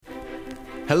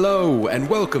Hello, and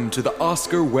welcome to The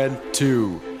Oscar Went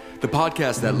To, the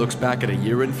podcast that looks back at a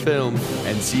year in film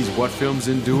and sees what films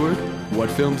endured, what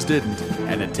films didn't,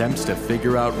 and attempts to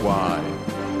figure out why.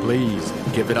 Please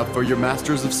give it up for your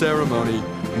masters of ceremony,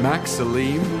 Max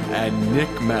Salim and Nick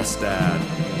Mestad.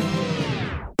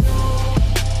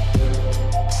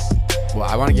 Well,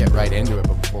 I want to get right into it,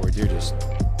 but before we do, just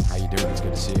how you doing? It's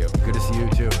good to see you. Good to see you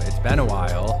too. It's been a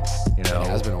while. You know, it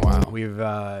has been a while. We've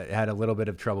had a little bit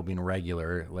of trouble being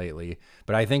regular lately,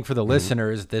 but I think for the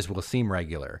listeners, this will seem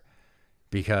regular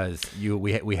because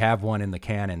we have one in the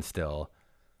canon still.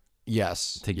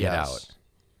 Yes, to get out.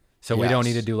 So we don't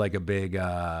need to do like a big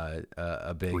recap.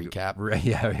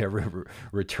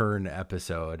 Return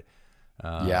episode.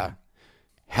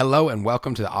 Hello and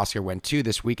welcome to the Oscar Went To.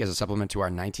 This week, as a supplement to our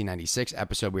 1996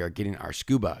 episode, we are getting our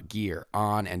scuba gear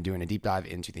on and doing a deep dive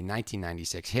into the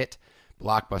 1996 hit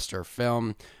blockbuster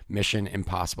film Mission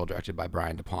Impossible, directed by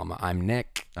Brian De Palma. I'm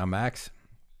Nick. I'm Max.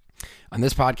 On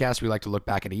this podcast, we like to look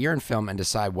back at a year in film and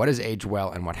decide what has aged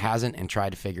well and what hasn't, and try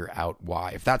to figure out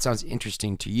why. If that sounds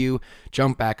interesting to you,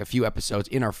 jump back a few episodes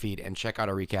in our feed and check out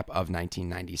our recap of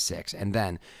 1996. And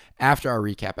then, after our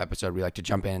recap episode, we like to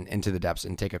jump into the depths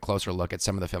and take a closer look at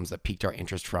some of the films that piqued our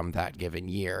interest from that given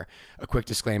year. A quick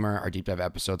disclaimer, our deep dive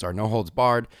episodes are no holds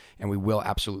barred, and we will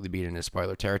absolutely be into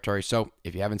spoiler territory. So,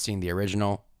 if you haven't seen the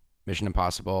original Mission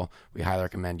Impossible, we highly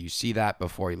recommend you see that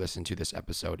before you listen to this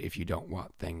episode if you don't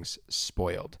want things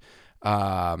spoiled.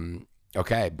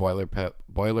 Okay,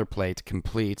 boilerplate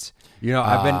complete. You know,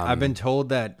 I've been told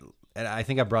that, and I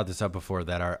think I brought this up before,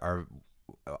 that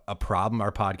a problem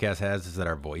our podcast has is that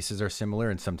our voices are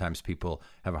similar, and sometimes people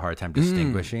have a hard time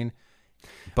distinguishing.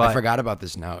 But I forgot about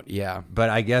this note. Yeah, but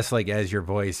I guess like as your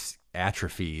voice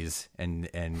atrophies and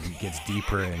gets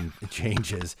deeper and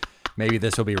changes, maybe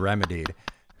this will be remedied.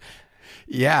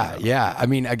 Yeah. I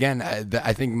mean, again,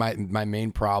 I think my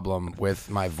main problem with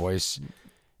my voice,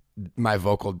 my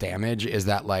vocal damage, is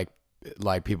that like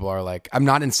people are like, I'm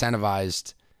not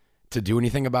incentivized to do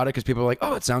anything about it because people are like,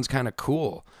 oh, it sounds kind of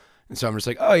cool. And so I'm just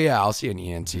like, oh yeah, I'll see an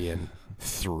ENT in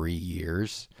 3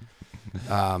 years.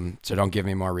 So don't give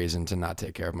me more reason to not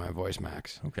take care of my voice,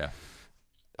 Max. Okay.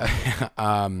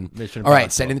 All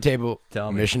right, setting the table.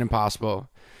 Tell me. Mission Impossible.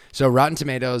 So Rotten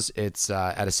Tomatoes, it's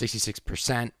at a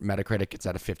 66%. Metacritic, it's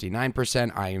at a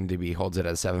 59%. IMDb holds it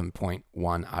at a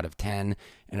 7.1 out of 10,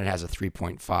 and it has a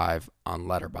 3.5 on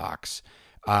Letterboxd.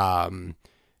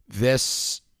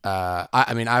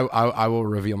 I will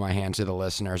reveal my hand to the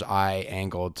listeners. I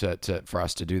angled for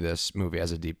us to do this movie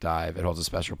as a deep dive. It holds a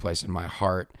special place in my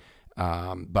heart.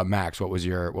 But Max, what was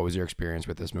your experience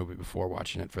with this movie before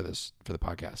watching it for the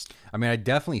podcast? I mean, I'd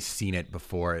definitely seen it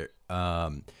before.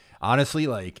 Honestly,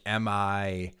 like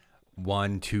MI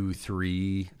 1, 2,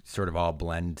 3 sort of all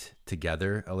blend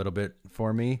together a little bit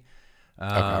for me.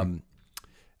 So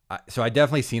I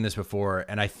definitely seen this before,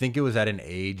 and I think it was at an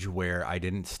age where I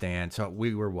didn't stand. So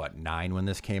we were 9 when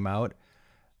this came out.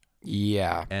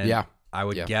 Yeah. And yeah. I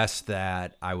would guess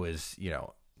that I was,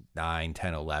 9,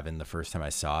 10, 11 the first time I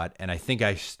saw it. And I think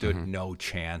I stood no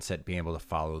chance at being able to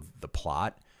follow the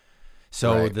plot.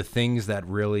 So the things that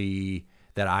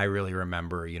I really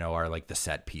remember, are like the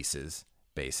set pieces,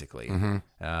 basically.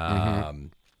 The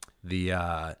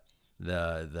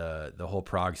whole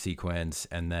Prague sequence,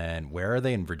 and then where are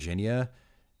they in Virginia?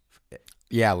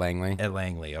 Yeah, Langley. At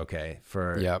Langley, okay.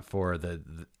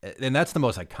 And that's the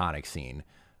most iconic scene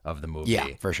of the movie. Yeah,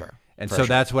 for sure. And so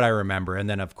that's what I remember. And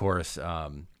then of course,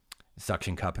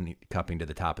 suction cupping to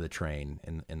the top of the train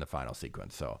in the final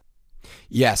sequence. So.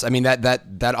 Yes, I mean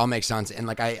that all makes sense, and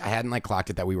like I hadn't like clocked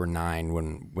it that we were 9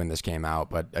 when this came out,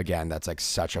 but again, that's like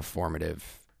such a formative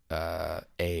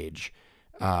age,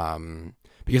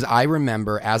 because I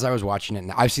remember as I was watching it,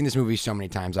 and I've seen this movie so many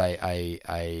times.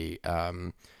 I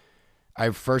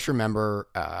first remember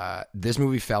this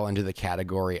movie fell into the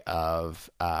category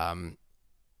of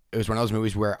it was one of those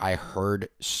movies where I heard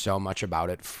so much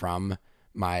about it from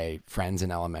my friends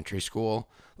in elementary school.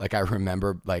 Like I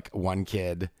remember like one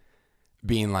kid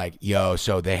being like, yo,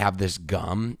 so they have this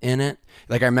gum in it.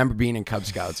 Like I remember being in Cub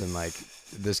Scouts and like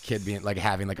this kid being like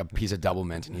having like a piece of double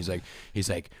mint, and he's like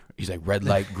red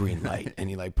light, green light, and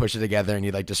he like pushed it together, and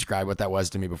he like described what that was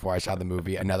to me before I saw the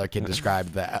movie. Another kid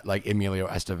described that like Emilio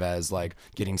Estevez like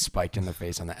getting spiked in the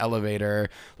face on the elevator,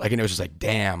 like, and it was just like,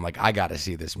 damn, like I gotta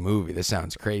see this movie. This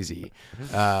sounds crazy.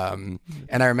 And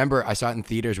I remember I saw it in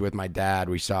theaters with my dad.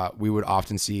 We would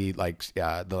often see like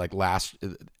the like last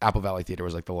Apple Valley Theater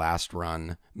was like the last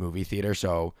run movie theater.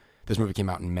 So this movie came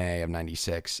out in May of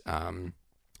 '96.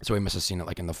 So we must have seen it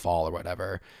like in the fall or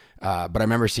whatever. But I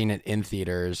remember seeing it in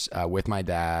theaters with my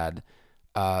dad.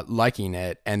 liking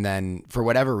it, and then for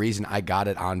whatever reason I got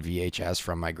it on VHS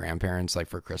from my grandparents, like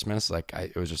for Christmas. Like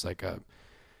it was just like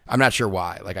I'm not sure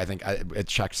why. Like I think it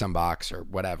checked some box or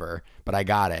whatever, but I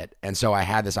got it, and so I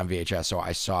had this on VHS. So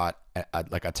I saw it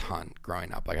like a ton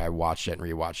growing up. Like I watched it and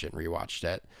rewatched it and rewatched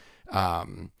it.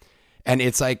 And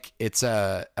it's like it's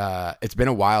been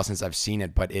a while since I've seen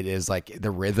it, but it is like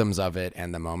the rhythms of it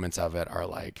and the moments of it are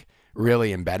like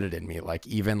really embedded in me. Like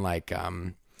even like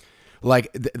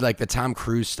the Tom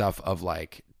Cruise stuff of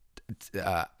like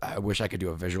I wish I could do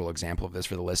a visual example of this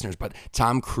for the listeners, but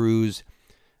Tom Cruise,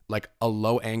 like a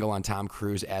low angle on Tom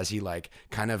Cruise as he like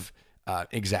kind of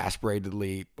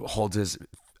exasperatedly holds his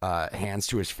hands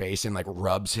to his face and like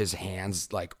rubs his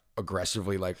hands like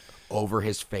aggressively like over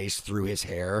his face through his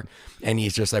hair, and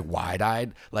he's just like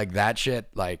wide-eyed, like that shit.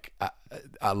 Like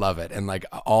I love it. And like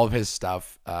all of his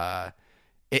stuff, I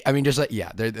mean, just like,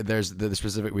 yeah, there's the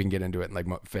specific, we can get into it in like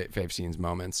fave scenes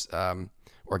moments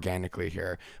organically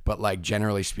here, but like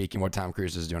generally speaking, what Tom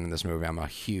Cruise is doing in this movie, I'm a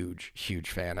huge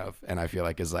fan of, and I feel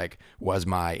like was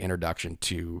my introduction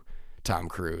to Tom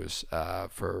Cruise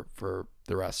for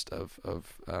the rest of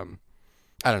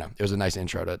I don't know. It was a nice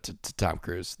intro to Tom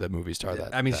Cruise, the movie star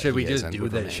that. I mean, that should we he just is do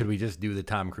and that? Should we just do the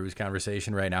Tom Cruise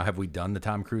conversation right now? Have we done the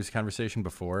Tom Cruise conversation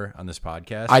before on this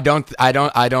podcast? I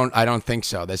don't think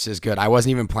so. This is good. I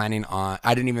wasn't even planning on.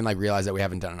 I didn't even like realize that we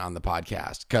haven't done it on the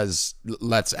podcast, because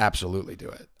let's absolutely do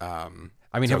it. I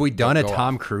mean, have we done a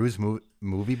Tom Cruise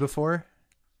movie before?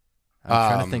 I'm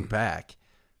trying to think back.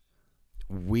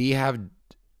 We have.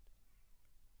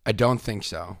 I don't think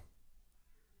so.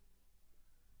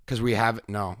 Because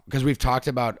we've talked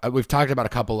about a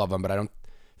couple of them, but I don't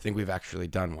think we've actually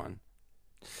done one.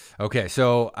 Okay,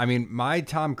 so I mean, my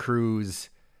Tom Cruise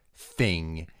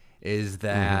thing is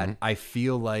that I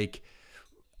feel like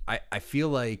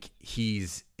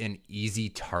he's an easy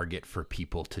target for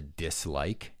people to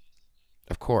dislike.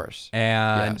 Of course,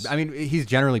 and yes. I mean, he's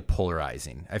generally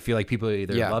polarizing. I feel like people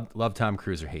either love Tom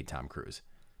Cruise or hate Tom Cruise.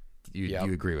 Do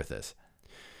you agree with this?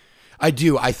 I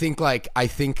do. I think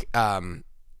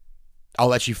I'll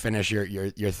let you finish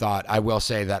your thought. I will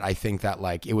say that I think that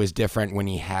like it was different when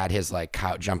he had his like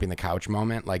jumping the couch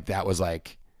moment. Like that was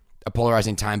like a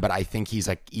polarizing time, but I think he's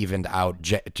like evened out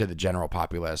to the general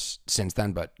populace since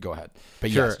then. But go ahead.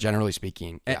 But sure. Yes, generally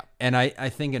speaking, yeah. And I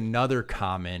think another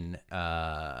common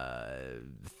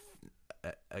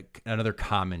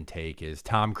take is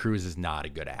Tom Cruise is not a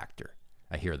good actor.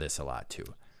 I hear this a lot too.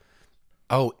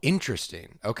 Oh,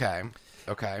 interesting. Okay.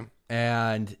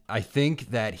 And I think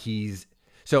that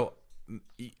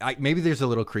maybe there's a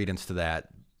little credence to that,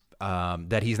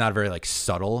 that he's not a very like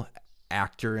subtle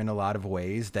actor in a lot of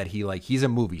ways, that he's a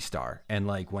movie star. And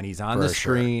like when he's on the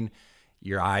screen,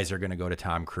 your eyes are going to go to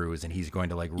Tom Cruise, and he's going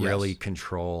to like really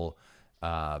control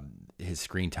his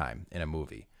screen time in a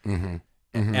movie. Mm-hmm.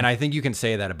 And I think you can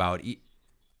say that about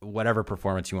whatever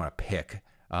performance you want to pick.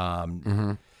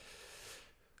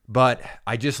 But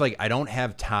I just I don't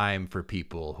have time for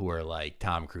people who are like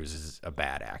Tom Cruise is a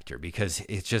bad actor, because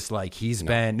it's just like he's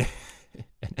been.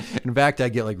 In fact, I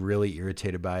get like really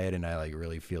irritated by it, and I like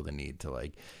really feel the need to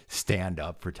like stand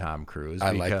up for Tom Cruise.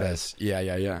 I like this.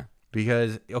 Yeah.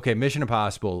 Because okay, Mission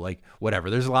Impossible, like whatever.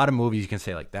 There's a lot of movies you can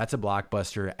say like that's a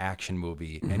blockbuster action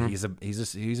movie, and he's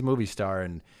a movie star,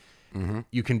 and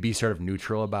you can be sort of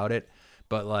neutral about it.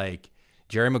 But like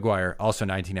Jerry Maguire, also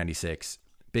 1996.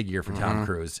 Big year for Tom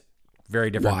Cruise. Very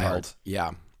different parts.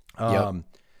 Yeah.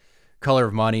 Color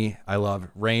of Money, I love.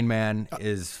 Rain Man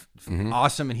is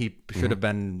awesome, and he should have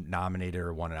been nominated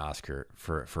or won an Oscar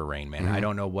for Rain Man. I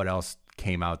don't know what else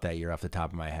came out that year off the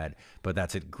top of my head, but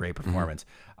that's a great performance.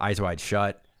 Eyes Wide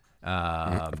Shut.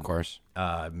 Of course.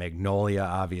 Magnolia,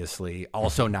 obviously.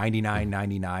 Also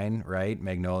 99, right?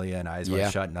 Magnolia and Eyes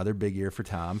Wide Shut. Another big year for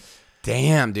Tom.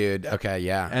 Damn, dude. Okay,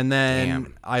 yeah. And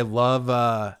then I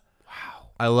love...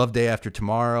 I love Day After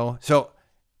Tomorrow. So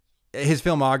his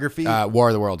filmography. War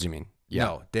of the Worlds, you mean? Yeah.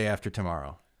 No, Day After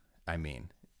Tomorrow. I mean.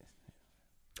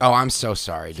 Oh, I'm so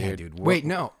sorry, dude. Yeah, dude. Wait,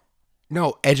 no,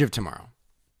 Edge of Tomorrow.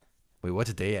 Wait,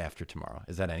 what's Day After Tomorrow?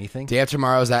 Is that anything? Day After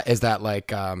Tomorrow is that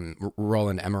like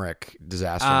Roland Emmerich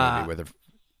disaster movie with a.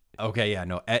 Okay, yeah,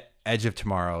 no, Edge of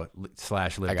Tomorrow /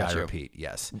 Live Die Repeat.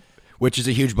 Yes, which is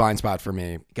a huge blind spot for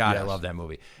me. God, yes. I love that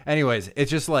movie. Anyways, it's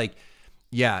just like.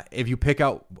 Yeah, if you pick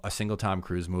out a single Tom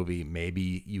Cruise movie,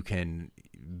 maybe you can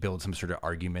build some sort of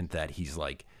argument that he's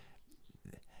like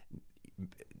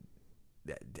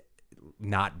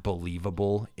not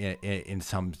believable in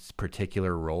some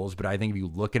particular roles. But I think if you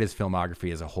look at his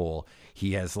filmography as a whole,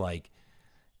 he has like,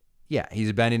 yeah, he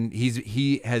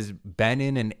has been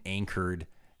in and anchored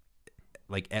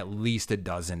like at least a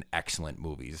dozen excellent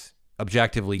movies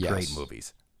objectively Yes. great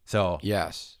movies. So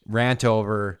Yes. rant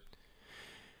over.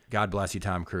 God bless you,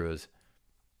 Tom Cruise.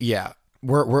 Yeah.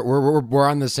 We're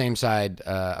on the same side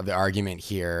of the argument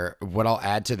here. What I'll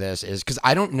add to this is because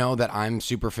I don't know that I'm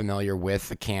super familiar with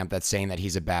the camp that's saying that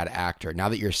he's a bad actor. Now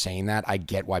that you're saying that, I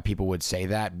get why people would say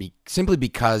that simply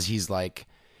because he's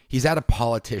at a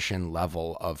politician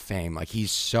level of fame. Like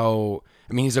he's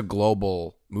a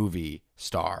global movie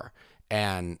star.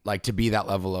 And like to be that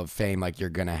level of fame, like you're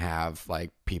going to have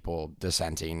like people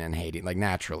dissenting and hating like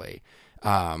naturally.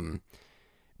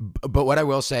 But what I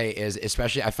will say is,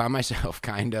 especially I found myself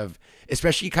kind of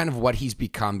what he's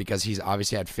become, because he's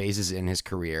obviously had phases in his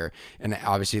career, and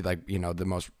obviously like, you know, the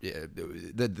most,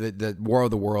 the War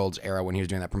of the Worlds era when he was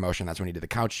doing that promotion, that's when he did the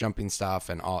couch jumping stuff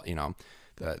and all, you know,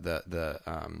 the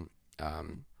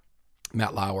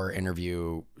Matt Lauer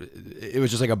interview. It was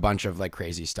just like a bunch of like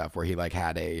crazy stuff where he like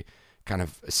had a kind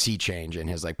of sea change in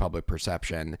his like public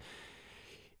perception.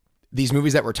 These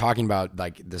movies that we're talking about,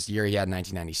 like this year he had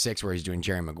 1996 where he's doing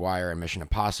Jerry Maguire and Mission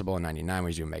Impossible, and 99 where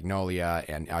he's doing Magnolia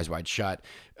and Eyes Wide Shut,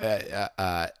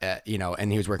 you know,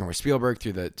 and he was working with Spielberg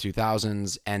through the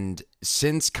 2000s. And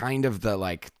since kind of the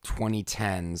like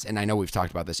 2010s, and I know we've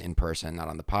talked about this in person, not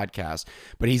on the podcast,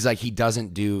 but he's like, he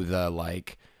doesn't do the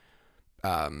like,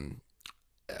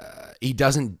 he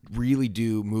doesn't really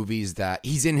do movies that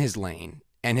he's in his lane.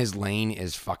 And his lane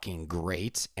is fucking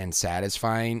great and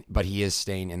satisfying, but he is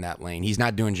staying in that lane. He's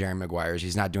not doing Jerry Maguire's.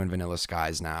 He's not doing Vanilla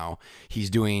Skies now.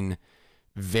 He's doing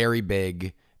very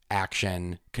big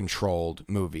action controlled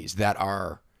movies that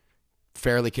are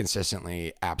fairly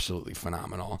consistently absolutely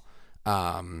phenomenal.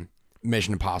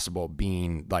 Mission Impossible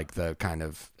being like the kind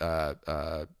of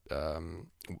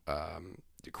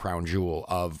crown jewel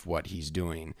of what he's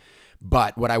doing.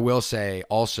 But what I will say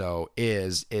also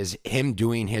is him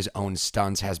doing his own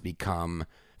stunts has become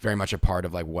very much a part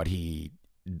of like what he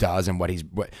does, and what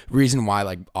reason why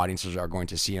like audiences are going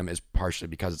to see him is partially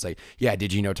because it's like, yeah,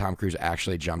 did you know Tom Cruise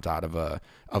actually jumped out of a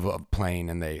plane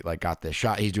and they like got this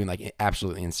shot? He's doing like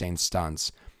absolutely insane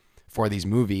stunts for these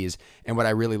movies. And what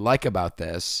I really like about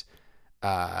this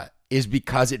is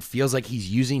because it feels like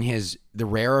he's using the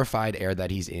rarefied air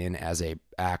that he's in as a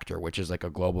actor, which is like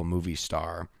a global movie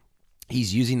star.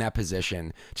 He's using that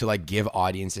position to like give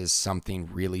audiences something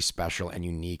really special and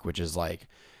unique, which is like,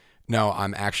 no,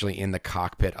 I'm actually in the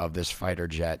cockpit of this fighter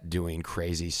jet doing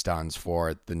crazy stunts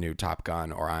for the new Top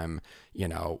Gun, or I'm, you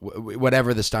know,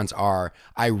 whatever the stunts are.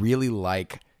 I really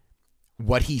like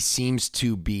what he seems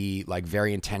to be like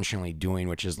very intentionally doing,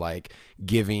 which is like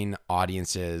giving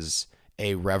audiences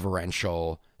a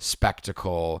reverential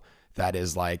spectacle that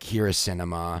is like, here is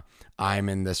cinema. I'm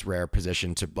in this rare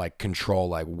position to like control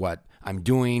like what I'm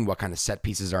doing, what kind of set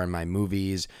pieces are in my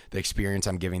movies, the experience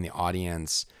I'm giving the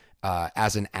audience.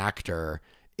 As an actor,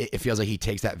 it feels like he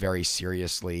takes that very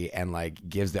seriously and like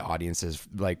gives the audiences,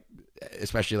 like,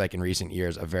 especially like in recent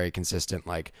years, a very consistent,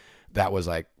 like, that was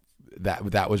like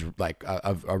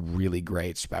a really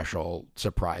great, special,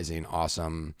 surprising,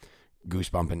 awesome,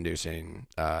 goosebump inducing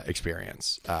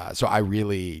experience. So I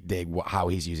really dig how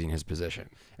he's using his position.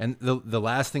 And the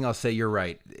last thing I'll say, you're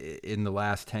right. In the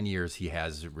last 10 years, he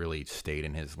has really stayed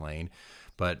in his lane.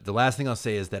 But the last thing I'll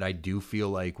say is that I do feel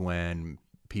like when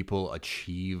people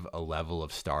achieve a level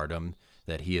of stardom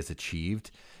that he has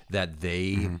achieved, that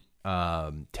they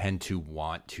tend to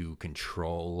want to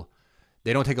control.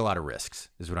 They don't take a lot of risks,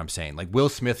 is what I'm saying. Like Will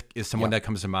Smith is someone that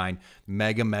comes to mind,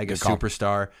 mega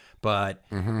superstar. But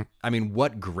I mean,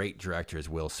 what great directors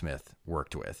Will Smith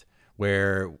worked with?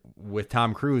 Where with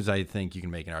Tom Cruise, I think you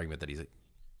can make an argument that he's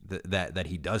that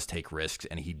he does take risks,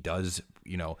 and he does,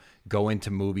 you know, go into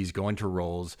movies, go into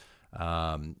roles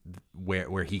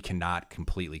where he cannot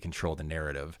completely control the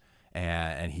narrative,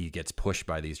 and he gets pushed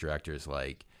by these directors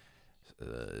like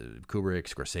Kubrick,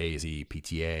 Scorsese,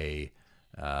 PTA.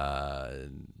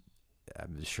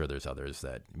 I'm sure there's others,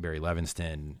 that Barry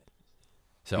Levinson.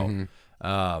 So,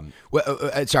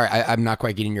 Sorry, I'm not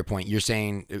quite getting your point. You're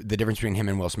saying the difference between him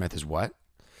and Will Smith is what?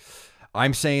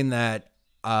 I'm saying that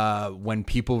when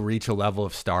people reach a level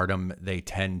of stardom, they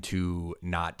tend to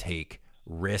not take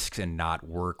risks and not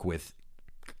work with,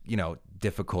 you know,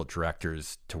 difficult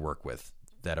directors to work with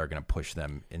that are going to push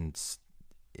them in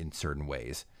certain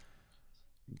ways.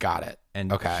 Got it.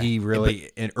 And okay. He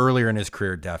really, earlier in his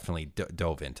career, definitely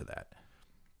dove into that.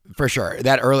 For sure.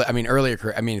 Earlier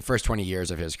career, first 20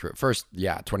 years of his career,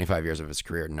 25 years of his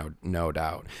career, no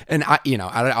doubt. And I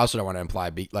also don't want to imply,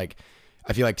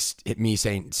 I feel like me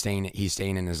saying he's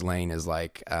staying in his lane is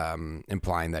like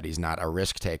implying that he's not a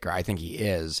risk taker. I think he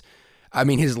is. I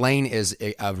mean, his lane is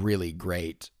a really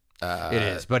great It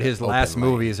is, but his last openly.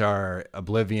 movies are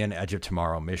Oblivion, Edge of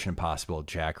Tomorrow, Mission Impossible,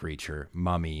 Jack Reacher,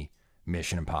 Mummy,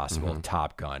 Mission Impossible,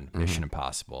 Top Gun, Mission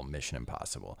Impossible, Mission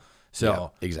Impossible.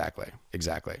 So exactly.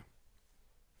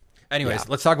 anyways,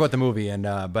 let's talk about the movie. And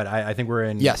but I think we're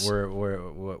in. Yes.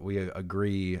 We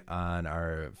agree on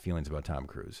our feelings about Tom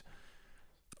Cruise.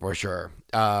 For sure.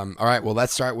 All right. Well,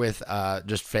 let's start with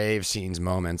just fave scenes,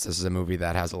 moments. This is a movie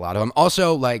that has a lot of them.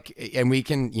 Also, like, and we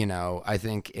can, I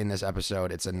think in this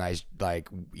episode, it's a nice, like,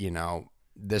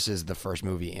 this is the first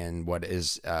movie in what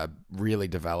is really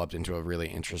developed into a really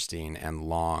interesting and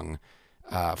long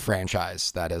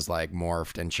franchise that has like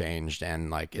morphed and changed and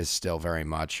like is still very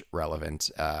much relevant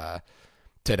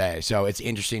today. So it's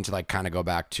interesting to like kind of go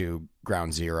back to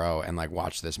ground zero and like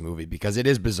watch this movie because it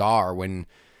is bizarre when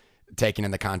taken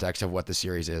in the context of what the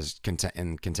series is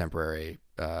in contemporary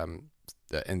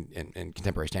in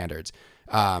contemporary standards.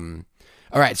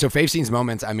 All right, so fave scenes,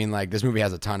 moments. I mean, like this movie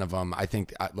has a ton of them. I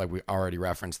think, like we already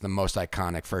referenced, the most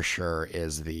iconic for sure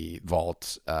is the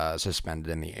vault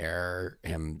suspended in the air,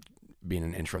 him being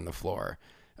an inch from the floor.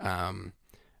 I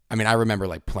mean, I remember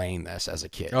like playing this as a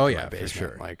kid. Oh in yeah, my basement. for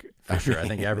sure. Like For sure. I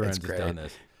think everyone's done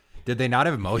this. Did they not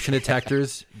have motion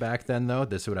detectors back then, though?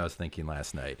 This is what I was thinking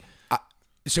last night.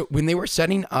 So when they were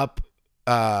setting up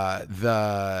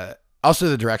also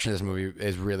the direction of this movie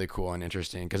is really cool and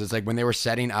interesting because it's like when they were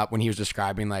setting up, when he was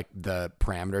describing like the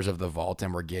parameters of the vault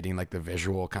and we're getting like the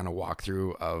visual kind of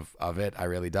walkthrough of it, I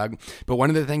really dug. But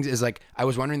one of the things is like, I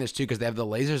was wondering this too, because they have the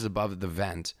lasers above the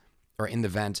vent or in the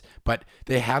vent, but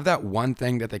they have that one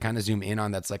thing that they kind of zoom in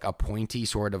on that's like a pointy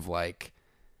sort of like,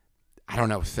 I don't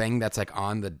know, thing that's like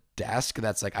on the desk.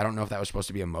 That's like, I don't know if that was supposed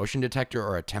to be a motion detector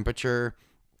or a temperature,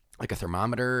 like a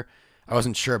thermometer. I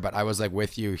wasn't sure, but I was like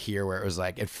with you here where it was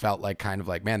like, it felt like kind of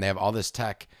like, man, they have all this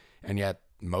tech and yet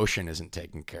motion isn't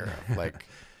taken care of. Like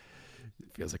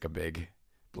it feels like a big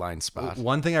blind spot.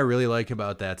 One thing I really like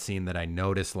about that scene that I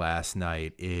noticed last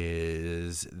night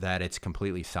is that it's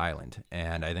completely silent.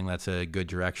 And I think that's a good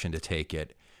direction to take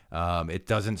it. It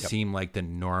doesn't seem like the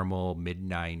normal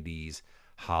mid-90s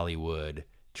Hollywood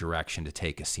direction to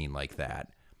take a scene like that.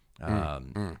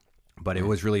 But it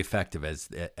was really effective as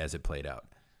it played out.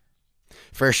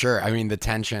 For sure. I mean, the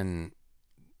tension,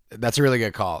 that's a really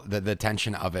good call. The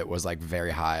tension of it was like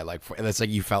very high. Like it's like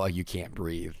you felt like you can't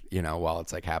breathe, while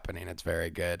it's like happening. It's very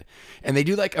good. And they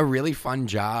do like a really fun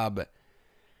job.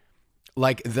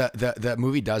 Like the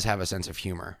movie does have a sense of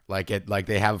humor. Like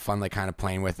they have fun, like kind of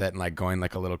playing with it and like going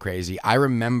like a little crazy. I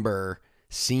remember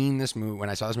seeing this movie when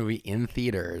I saw this movie in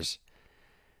theaters.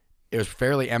 It was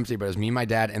fairly empty, but it was me and my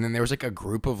dad. And then there was like a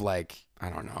group of like, I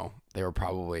don't know, they were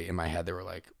probably in my head, they were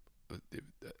like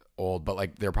old, but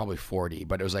like they're probably 40,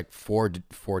 but it was like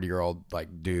 40-year-old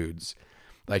like dudes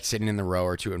like sitting in the row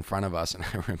or two in front of us. And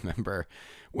I remember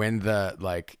when they're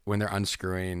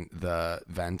unscrewing the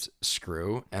vent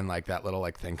screw and like that little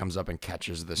like thing comes up and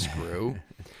catches the screw.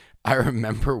 I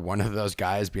remember one of those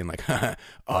guys being like,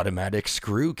 automatic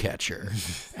screw catcher.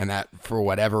 And that, for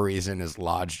whatever reason, is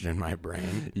lodged in my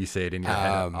brain. You say it in your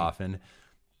head often?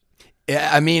 Yeah,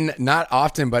 I mean, not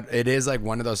often, but it is like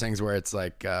one of those things where it's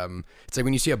like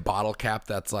when you see a bottle cap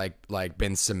that's like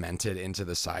been cemented into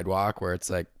the sidewalk where it's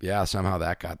like, yeah, somehow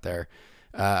that got there.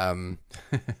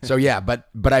 So yeah,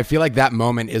 but I feel like that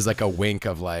moment is like a wink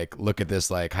of like, look at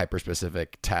this like hyper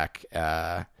specific tech.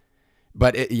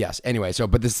 But yes, anyway, so,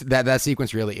 but that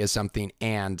sequence really is something.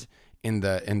 And in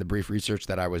the brief research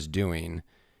that I was doing,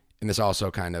 and this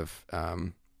also kind of,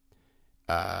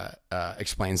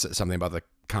 explains something about the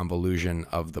convolution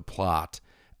of the plot,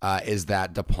 is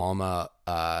that De Palma,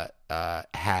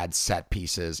 had set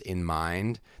pieces in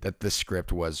mind that the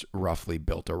script was roughly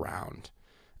built around.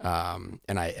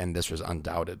 And this was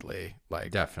undoubtedly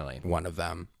like definitely one of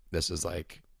them. This is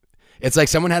like, it's like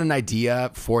someone had an idea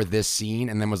for this scene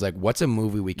and then was like, what's a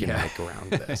movie we can make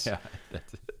around this?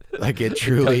 Like it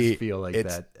truly does feel like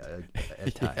that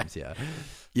at times. Yeah.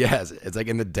 Yes. It's like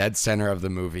in the dead center of the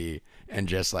movie and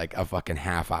just like a fucking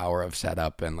half hour of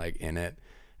setup and like in it.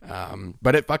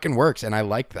 But it fucking works. And I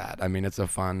like that. I mean, it's a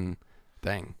fun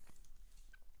thing.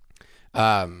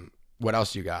 What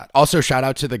else you got? Also shout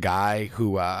out to the guy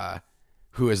who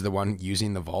is the one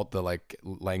using the vault, the like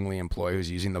Langley employee who's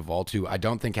using the vault, who I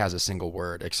don't think has a single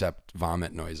word except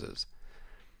vomit noises.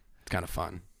 It's kind of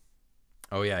fun.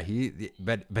 Oh yeah,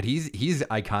 but he's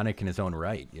iconic in his own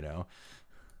right,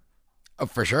 Oh,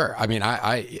 for sure. I mean,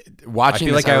 I watching. I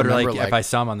feel this, like I would like if I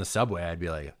saw him on the subway, I'd be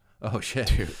like, oh shit,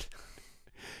 dude.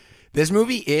 This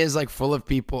movie is like full of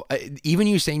people. Even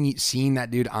you seeing that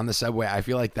dude on the subway, I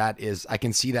feel like I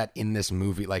can see that in this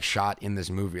movie, like shot in this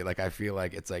movie. Like I feel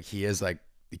like it's like he is like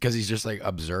because he's just like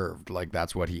observed. Like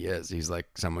that's what he is. He's like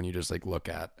someone you just like look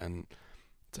at and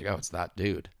it's like, oh, it's that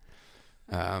dude.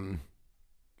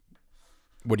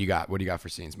 What do you got? What do you got for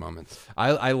scenes, moments?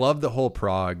 I love the whole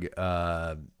Prague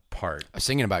part. I was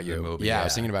thinking about you. Movie, yeah, I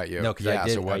was thinking about you. No, because yeah,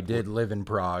 I did live in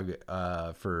Prague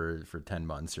for 10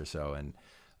 months or so, and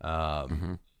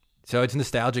so it's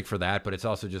nostalgic for that, but it's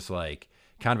also just like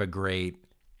kind of a great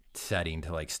setting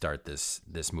to like start this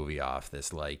movie off,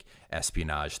 this like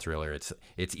espionage thriller.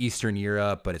 It's Eastern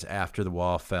Europe, but it's after the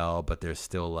wall fell, but there's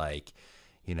still like,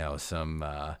 you know, some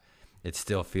it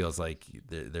still feels like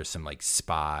there's some like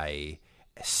spy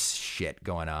shit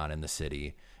going on in the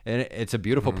city, and it's a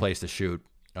beautiful place to shoot.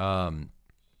 And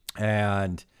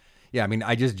yeah, I mean,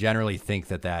 I just generally think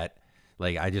that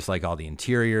like, I just like all the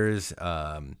interiors.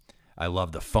 I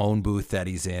love the phone booth that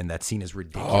he's in. That scene is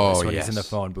ridiculous when he's in the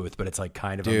phone booth, but it's like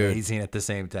kind of amazing at the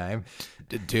same time.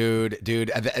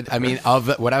 Dude. I mean,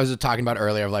 of what I was talking about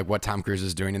earlier, of like what Tom Cruise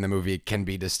is doing in the movie can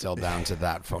be distilled down to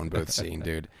that phone booth scene,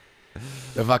 dude.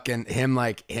 The fucking him.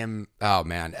 Oh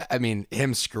man. I mean,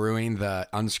 him unscrewing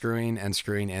and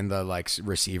screwing in the like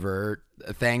receiver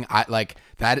thing. I like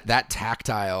that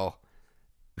tactile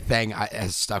thing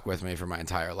has stuck with me for my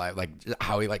entire life. Like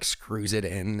how he like screws it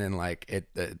in and like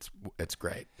it's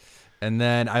great. And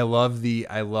then I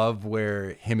love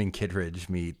where him and Kittredge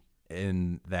meet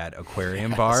in that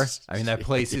aquarium bar. I mean, that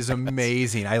place is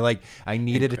amazing. I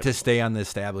needed it to stay on the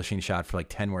establishing shot for like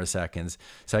 10 more seconds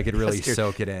so I could really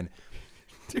soak it in.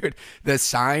 Dude, the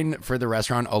sign for the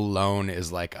restaurant alone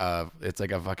is like it's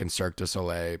like a fucking Cirque du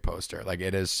Soleil poster. Like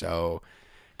it is so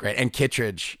great. And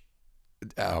Kittredge,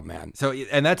 oh man. So,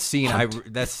 and that scene,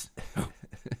 it's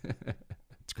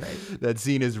great. That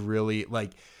scene is really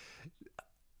like,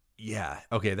 yeah.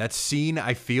 Okay. That scene,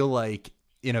 I feel like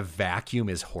in a vacuum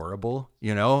is horrible,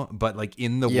 you know, but like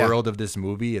in the world of this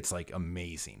movie, it's like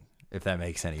amazing, if that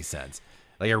makes any sense.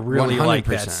 Like I really 100%. Like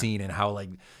that scene and how like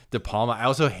De Palma, I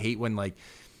also hate when like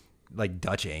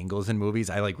Dutch angles in movies.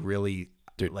 I like really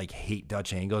like hate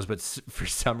Dutch angles, but for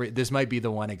some reason, this might be the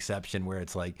one exception where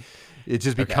it's like, it's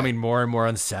just becoming more and more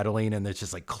unsettling. And there's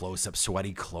just like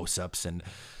sweaty close-ups and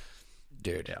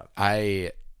dude, yeah.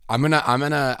 I'm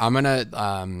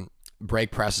gonna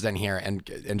break precedent here and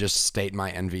just state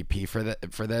my MVP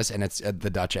for this, and it's the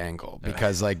Dutch angle,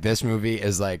 because like this movie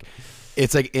is like,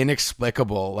 it's like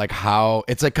inexplicable, like how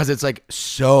it's like, because it's like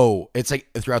it's like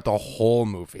throughout the whole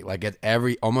movie, like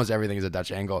almost everything is a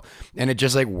Dutch angle, and it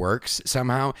just like works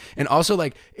somehow. And also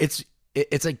like it's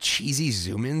like cheesy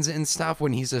zoom-ins and stuff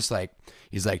when he's like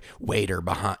waiter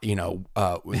behind, you know,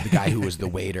 the guy who was the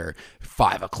waiter,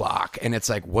 5 o'clock. And it's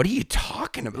like, what are you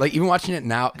talking about? Like even watching it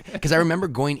now, because I remember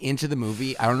going into the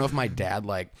movie, I don't know if my dad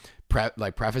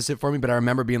prefaced it for me, but I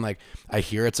remember being like, I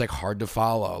hear it's like hard to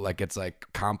follow, like it's like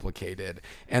complicated.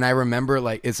 And I remember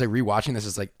like, it's like rewatching this,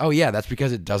 it's like, oh yeah, that's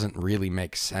because it doesn't really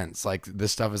make sense. Like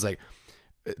this stuff is like,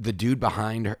 the dude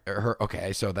behind her,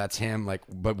 okay, so that's him, like,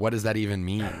 but what does that even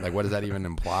mean? Like, what does that even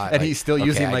imply? And like, he's still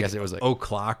using like, it was like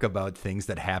o'clock about things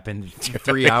that happened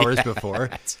 3 hours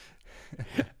before.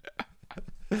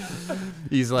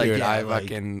 He's like, dude, I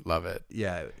fucking love it.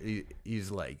 Yeah,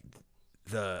 he's like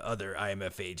the other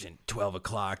IMF agent, 12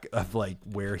 o'clock of like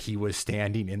where he was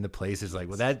standing in the place is like,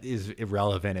 well, that is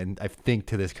irrelevant, and I think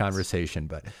to this conversation,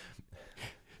 but.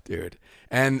 Dude.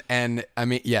 And I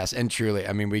mean, yes, and truly,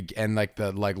 I mean, like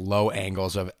the like low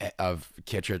angles of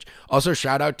Kittredge. Also,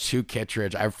 shout out to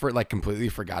Kittredge. I completely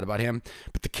forgot about him,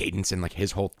 but the cadence and like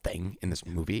his whole thing in this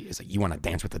movie is like, you want to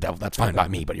dance with the devil, that's fine by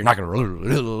me, but you're not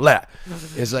gonna.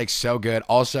 It's like so good.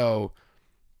 Also,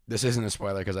 this isn't a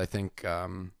spoiler because I think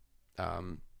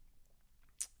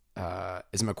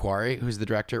is Macquarie, who's the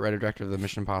writer-director of the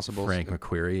Mission Impossible? Frank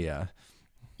McQuarrie, yeah.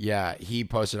 Yeah, he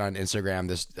posted on Instagram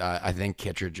this. I think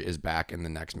Kittredge is back in the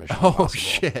next Mission Oh Impossible.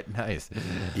 shit! Nice.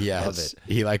 Yes, love it.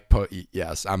 He like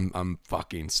yes, I'm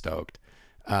fucking stoked.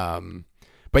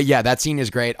 But yeah, that scene is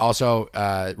great. Also,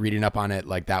 reading up on it,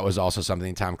 like that was also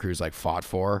something Tom Cruise like fought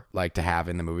for, like to have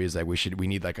in the movies. Like we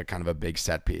need like a kind of a big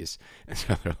set piece, and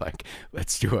so they're like,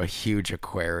 let's do a huge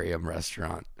aquarium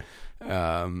restaurant.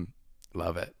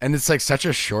 Love it, and it's like such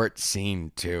a short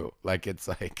scene too. Like it's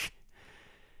like.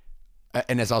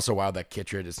 And it's also wild that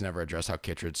Kittredge, it's never addressed how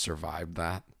Kittredge survived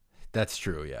that. That's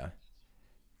true, yeah.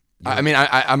 I mean,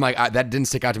 I'm like, that didn't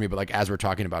stick out to me, but like as we're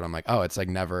talking about it, I'm like, oh, it's like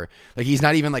never, like he's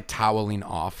not even like toweling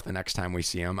off the next time we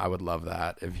see him. I would love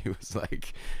that if he was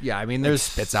like, yeah, I mean, like, there's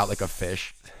spits out like a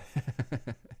fish.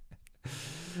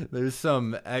 There's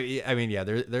some, I mean, yeah,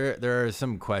 there are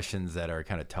some questions that are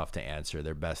kind of tough to answer.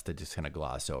 They're best to just kind of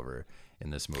gloss over in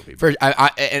this movie.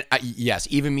 Yes,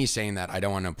 even me saying that, I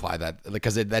don't want to imply that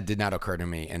because that did not occur to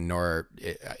me, and nor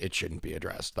it shouldn't be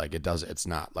addressed. Like it does, it's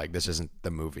not like this isn't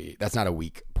the movie. That's not a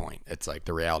weak point. It's like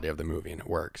the reality of the movie, and it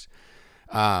works.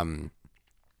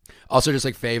 Also, just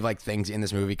like fave like things in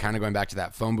this movie, kind of going back to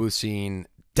that phone booth scene.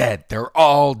 Dead. They're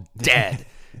all dead,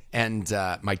 and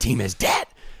my team is dead.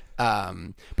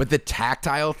 But the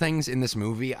tactile things in this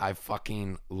movie, I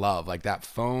fucking love. Like that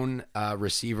phone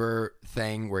receiver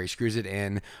thing where he screws it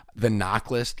in, the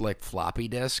knock list, like floppy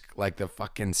disk, like the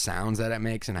fucking sounds that it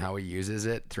makes and how he uses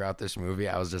it throughout this movie.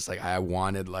 I was just like, I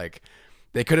wanted like,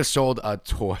 they could have sold a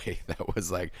toy that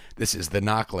was like, this is the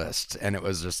knock list. And it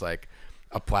was just like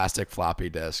a plastic floppy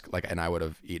disk, like, and I would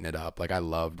have eaten it up. Like I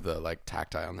loved the like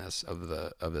tactileness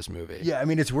of this movie. Yeah, I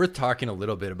mean, it's worth talking a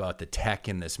little bit about the tech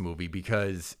in this movie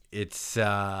because it's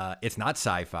not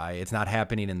sci-fi. It's not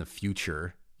happening in the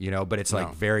future, you know, but it's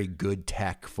like very good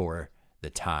tech for the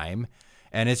time.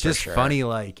 And it's just funny.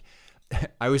 Like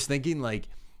I was thinking like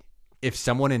if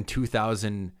someone in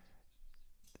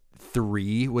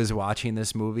 2003 was watching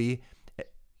this movie,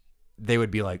 they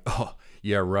would be like, oh,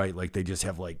 yeah, right. Like they just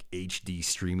have like HD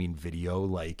streaming video,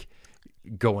 like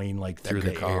going like through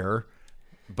the air,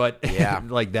 but yeah,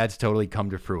 like that's totally come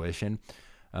to fruition.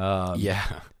 The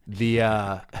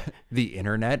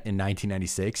internet in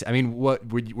 1996. I mean,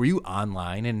 what were you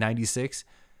online in 96?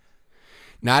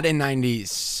 Not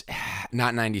 96.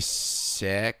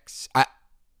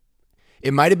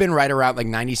 It might have been right around like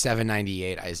 97,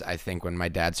 98. I think when my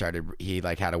dad started, he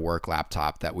like had a work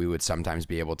laptop that we would sometimes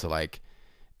be able to like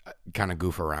kind of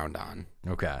goof around on.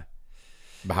 Okay.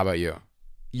 But how about you?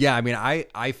 Yeah, I mean,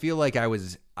 I feel like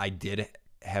I did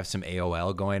have some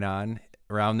AOL going on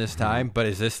around this time, but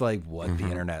is this like what the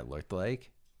internet looked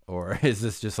like? Or is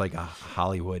this just like a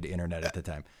Hollywood internet at the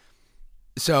time?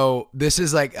 So this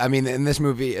is like, I mean, and this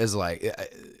movie is like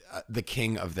the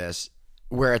king of this,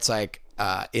 where it's like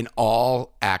in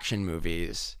all action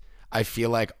movies, I feel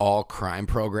like all crime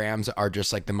programs are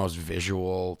just like the most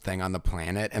visual thing on the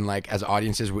planet. And like as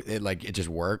audiences, it just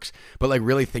works. But like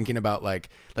really thinking about like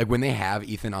when they have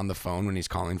Ethan on the phone when he's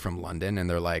calling from London and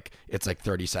they're like, it's like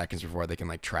 30 seconds before they can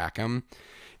like track him.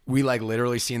 We like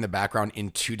literally see in the background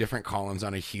in two different columns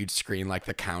on a huge screen, like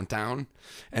the countdown.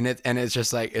 And it's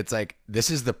just like, it's like, this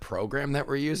is the program that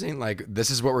we're using. Like, this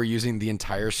is what we're using the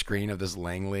entire screen of this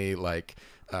Langley, like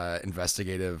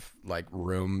investigative like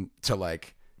room to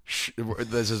like,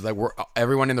 this is like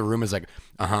everyone in the room is like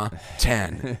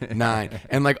 10 9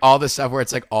 and like all this stuff where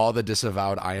it's like all the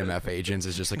disavowed IMF agents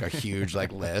is just like a huge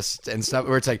like list and stuff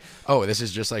where it's like, oh, this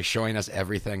is just like showing us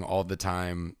everything all the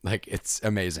time. Like it's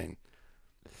amazing.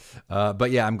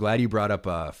 But yeah, I'm glad you brought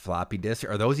up floppy disks.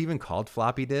 Are those even called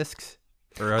floppy disks?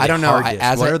 Or I don't know.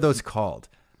 What are those called?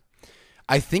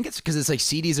 I think it's because it's like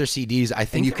CDs or CDs. I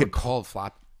think you could call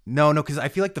flop. No, because I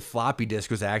feel like the floppy disk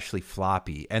was actually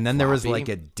floppy. And then there was like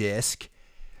a disk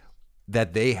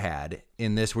that they had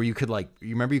in this where you could like, you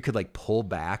remember you could like pull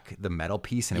back the metal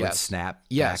piece and it would snap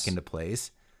back into place?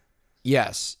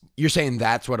 Yes. You're saying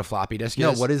that's what a floppy disk is?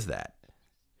 No, what is that?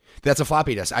 That's a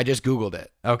floppy disk. I just Googled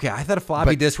it. Okay, I thought a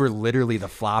floppy disk were literally the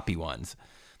floppy ones.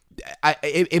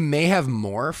 It may have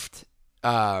morphed.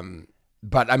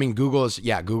 But I mean, Google is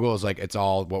like, it's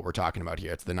all what we're talking about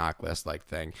here. It's the knock list like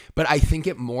thing. But I think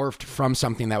it morphed from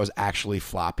something that was actually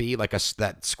floppy, like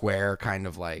that square kind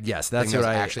of like. Yes, that's what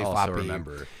I actually also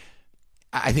remember.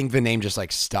 I think the name just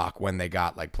like stuck when they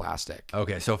got like plastic.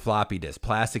 Okay, so floppy disk,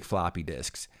 plastic floppy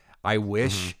disks. I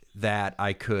wish that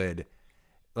I could,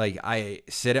 like, I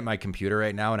sit at my computer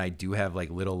right now and I do have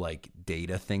like little like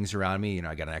data things around me. You know,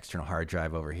 I got an external hard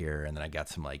drive over here and then I got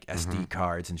some like SD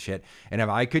cards and shit. And if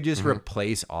I could just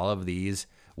replace all of these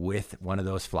with one of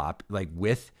those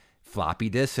with floppy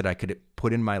disks that I could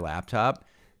put in my laptop,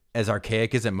 as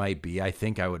archaic as it might be, I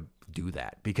think I would do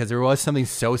that because there was something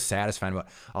so satisfying about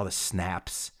all the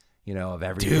snaps, you know, of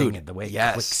everything and the way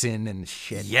it clicks in and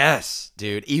shit. Yes,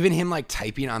 dude. Even him like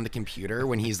typing on the computer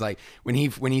when he's like, when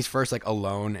he's first like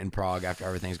alone in Prague after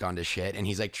everything's gone to shit and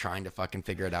he's like trying to fucking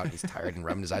figure it out and he's tired and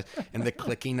rubbing his eyes and the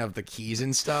clicking of the keys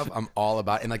and stuff. I'm all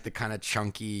about, and like the kind of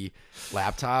chunky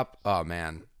laptop. Oh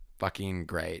man, fucking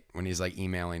great. When he's like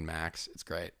emailing Max, it's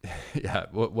great. Yeah.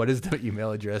 What is the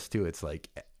email address too? It's like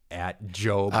at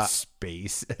Job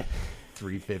space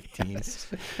 315. Yes.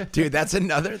 Dude, that's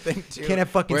another thing too. Can't have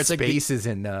fucking spaces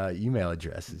in email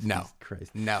addresses. No, Jesus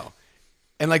Christ. No.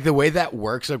 And like the way that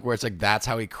works, like where it's like that's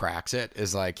how he cracks it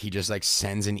is like he just like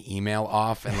sends an email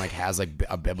off and like has like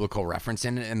a biblical reference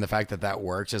in it, and the fact that that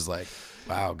works is like,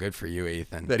 wow, good for you,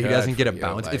 Ethan. That he doesn't get a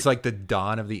bounce. It's like the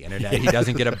dawn of the internet. He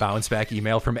doesn't get a bounce back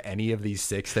email from any of these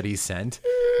 6 that he sent,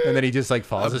 and then he just like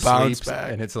falls asleep,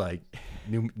 and it's like,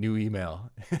 New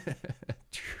email.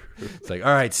 It's like,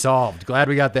 all right, solved. Glad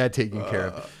we got that taken care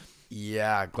of.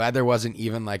 Yeah, glad there wasn't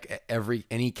even like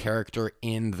any character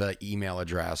in the email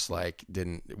address like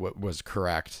was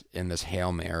correct in this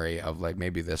Hail Mary of like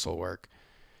maybe this will work.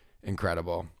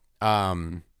 Incredible.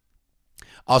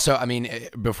 Also, I mean,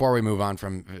 before we move on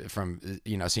from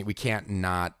see, we can't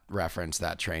not reference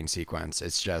that train sequence.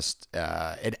 It's just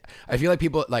I feel like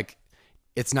people like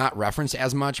it's not referenced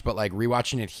as much, but like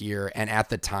rewatching it here and at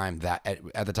the time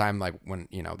like when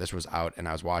this was out and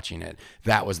I was watching it,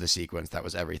 that was the sequence, that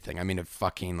was everything. I mean, it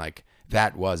fucking like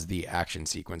that was the action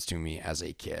sequence to me as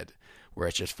a kid, where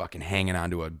it's just fucking hanging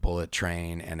onto a bullet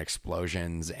train and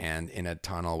explosions and in a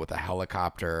tunnel with a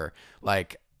helicopter.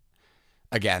 Like,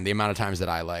 again, the amount of times that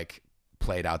I like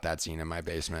played out that scene in my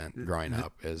basement growing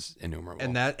up is innumerable.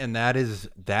 And that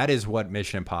is what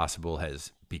Mission Impossible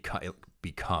has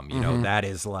become. You know, that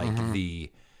is like the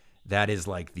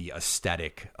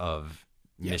aesthetic of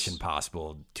Mission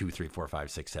Impossible 2, 3, 4,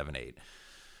 5, 6, 7,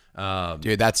 8.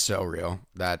 Dude, that's so real.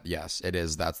 That yes, it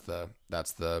is. That's the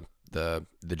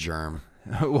germ.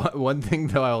 One thing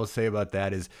though I will say about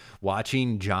that is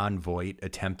watching John Voight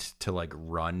attempt to like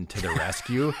run to the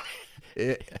rescue.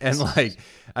 And like,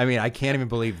 I mean, I can't even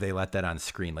believe they let that on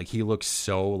screen. Like, he looks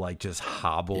so like just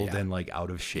hobbled and like out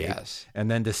of shape. Yes.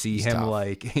 And then to see He's him tough.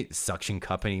 like suction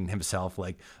cupping himself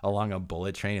like along a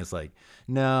bullet train is like,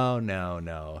 no.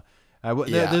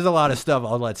 There's a lot of stuff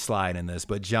I'll let slide in this,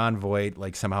 but John Voight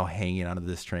like somehow hanging onto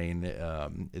this train,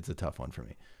 it's a tough one for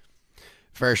me.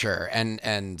 For sure. And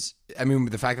I mean,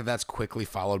 the fact that that's quickly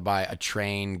followed by a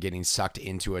train getting sucked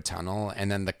into a tunnel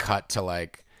and then the cut to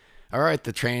like, all right,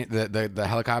 the train, the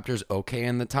helicopter's okay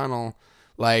in the tunnel.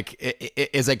 Like it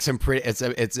is like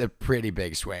it's a pretty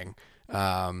big swing.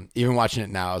 Even watching it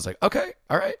now, I was like, okay,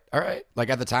 all right. Like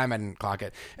at the time I didn't clock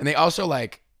it. And they also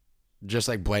like, just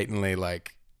like blatantly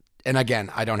like, and again,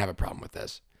 I don't have a problem with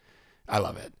this. I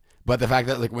love it. But the fact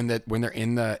that like when they're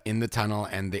in the tunnel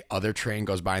and the other train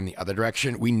goes by in the other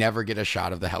direction, we never get a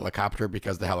shot of the helicopter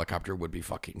because the helicopter would be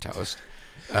fucking toast.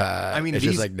 I mean, it's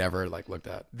just like never like looked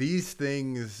at these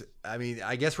things. I mean,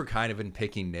 I guess we're kind of in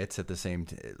picking nits at the same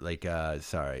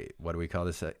sorry, what do we call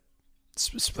this?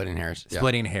 Splitting hairs.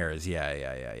 Splitting hairs.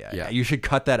 Yeah. You should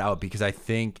cut that out because I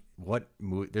think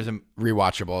there's a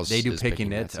rewatchables. They do picking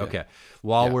nits. Yeah. Okay.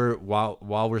 While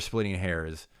we're splitting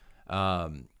hairs,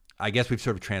 I guess we've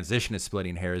sort of transitioned to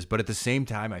splitting hairs, but at the same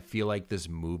time, I feel like this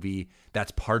movie,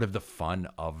 that's part of the fun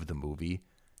of the movie.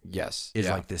 Yes. Is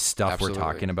like this stuff absolutely. We're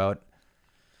talking about.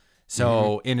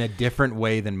 So in a different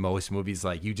way than most movies,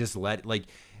 like you just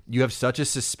you have such a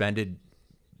suspended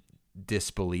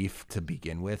disbelief to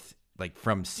begin with, like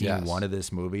from scene one of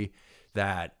this movie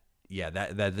that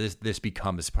this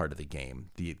becomes part of the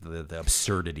game, the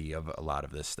absurdity of a lot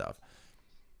of this stuff.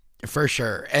 For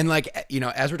sure. And like,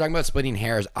 as we're talking about splitting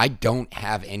hairs, I don't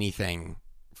have anything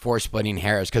for splitting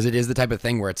hairs because it is the type of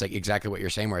thing where it's like exactly what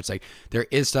you're saying, where it's like there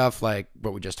is stuff like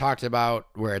what we just talked about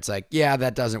where it's like, yeah,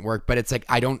 that doesn't work, but it's like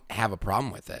I don't have a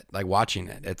problem with it. Like watching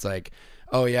it, it's like,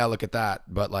 oh yeah, look at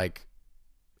that. But like,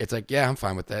 it's like, yeah, I'm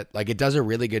fine with it. Like it does a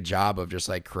really good job of just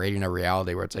like creating a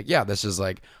reality where it's like, yeah, this is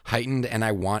like heightened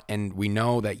and we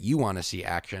know that you want to see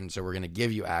action. So we're going to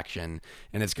give you action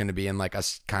and it's going to be in like a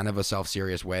kind of a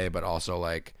self-serious way, but also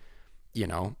like,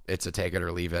 it's a take it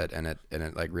or leave it. And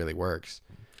it like really works.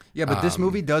 Yeah. But this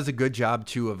movie does a good job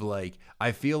too of like,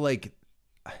 I feel like,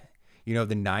 the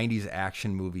 90s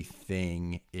action movie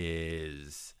thing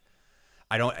is,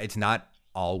 it's not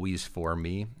always for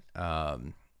me.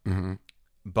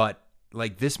 But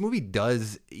like this movie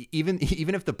does, even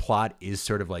if the plot is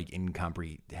sort of like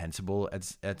incomprehensible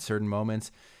at certain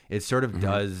moments, it sort of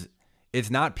does. It's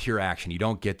not pure action. You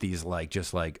don't get these like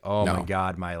just like, oh my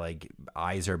God, my like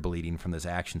eyes are bleeding from this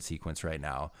action sequence right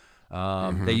now.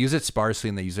 They use it sparsely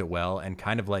and they use it well, and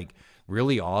kind of like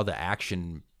really all the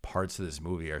action parts of this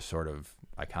movie are sort of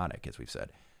iconic, as we've said.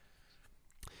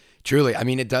 Truly, I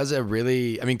mean, it does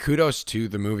kudos to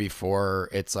the movie for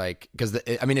it's like, because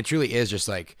it truly is just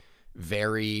like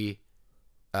very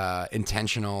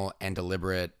intentional and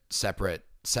deliberate, separate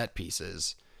set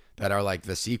pieces that are like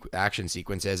the action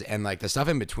sequences, and like the stuff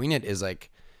in between it is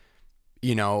like,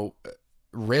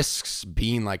 risks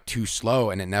being like too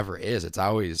slow, and it never is. It's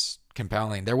always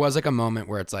compelling. There was like a moment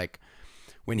where it's like,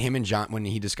 when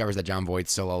he discovers that John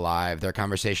Voight's still alive, their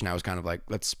conversation, I was kind of like,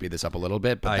 let's speed this up a little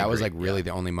bit. But that was like really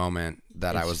the only moment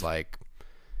that I was like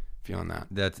feeling that.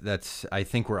 That's, I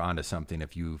think we're onto something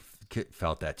if you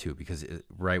felt that too, because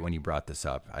right when you brought this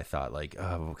up, I thought like,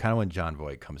 kind of when John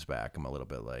Voight comes back, I'm a little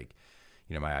bit like,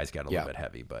 my eyes got a little bit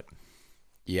heavy, but.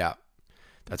 Yeah,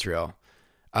 that's real.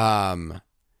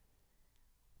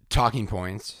 talking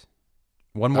points.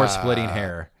 One more splitting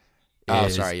hair. Oh,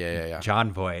 sorry. Yeah.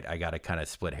 John Voight, I got to kind of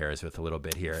split hairs with a little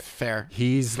bit here. Fair.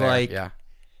 He's Fair,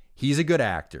 he's a good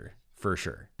actor for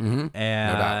sure. Mm-hmm.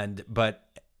 And,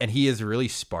 and he is really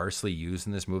sparsely used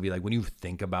in this movie. Like when you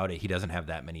think about it, he doesn't have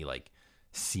that many like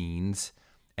scenes.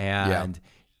 And,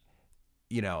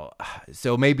 you know,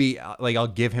 so maybe like I'll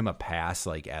give him a pass,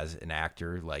 like as an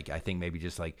actor. Like I think maybe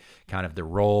just like kind of the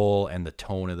role and the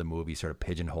tone of the movie sort of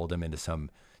pigeonholed him into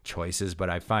some choices, but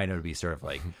I find it to be sort of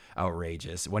like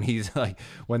outrageous when he's like,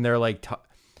 when they're like,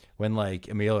 when like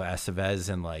Emilio Estevez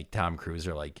and like Tom Cruise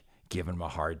are like giving him a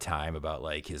hard time about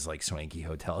like his like swanky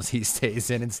hotels he stays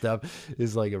in and stuff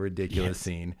is like a ridiculous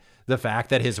scene. The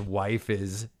fact that his wife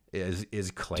is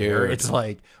Claire, Dude. it's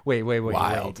like, wait.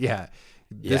 Wild. Yeah.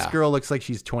 This girl looks like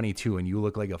she's 22 and you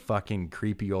look like a fucking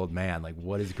creepy old man. Like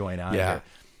what is going on here?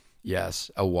 Yes.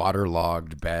 A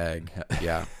waterlogged bag.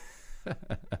 Yeah.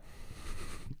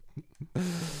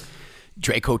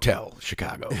 Drake Hotel,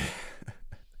 Chicago.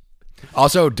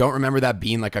 Also, don't remember that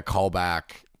being like a callback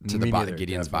to the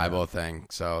Gideon's Bible thing.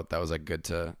 So that was like good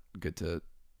to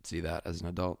see that as an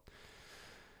adult.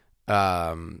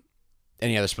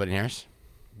 Any other splitting hairs?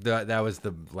 That was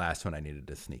the last one I needed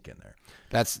to sneak in there.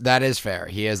 That is fair.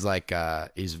 He is like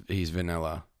he's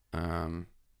vanilla. And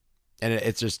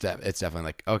it's definitely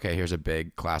like, okay, here's a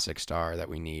big classic star that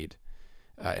we need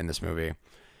in this movie.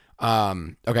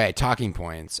 Okay, talking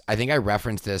points. I think I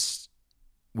referenced this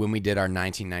when we did our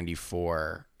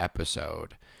 1994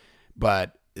 episode,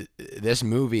 but this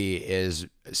movie is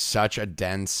such a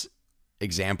dense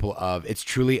example of, it's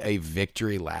truly a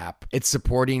victory lap. Its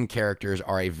supporting characters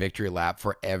are a victory lap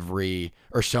for every,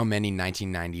 or so many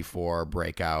 1994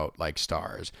 breakout like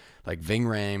stars, like Ving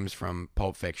Rhames from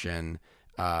Pulp Fiction,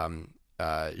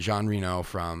 Jean Reno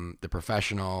from The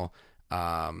Professional,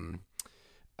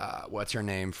 what's her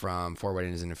name from Four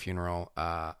Weddings and a Funeral?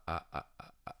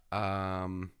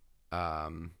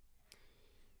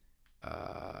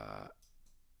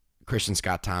 Christian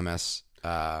Scott Thomas.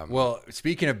 Well,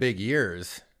 speaking of big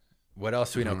years, what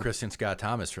else do we know Christian Scott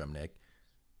Thomas from, Nick?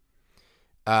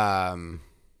 I'll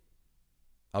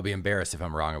be embarrassed if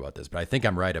I'm wrong about this, but I think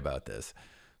I'm right about this.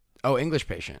 Oh, English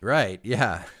Patient. Right,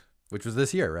 yeah. Which was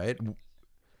this year, right?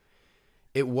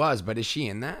 It was, but is she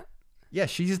in that? Yeah,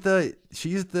 she's the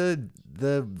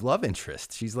love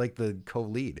interest. She's like the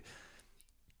co-lead.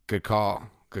 Good call.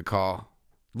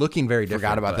 Looking very different.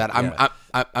 Forgot about that.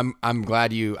 Yeah. I'm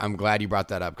glad you brought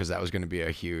that up because that was going to be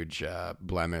a huge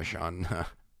blemish on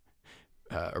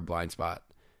or blind spot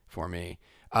for me.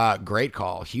 Great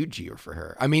call, huge year for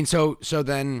her. I mean, so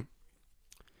then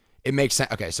it makes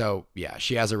sense. Okay, so yeah,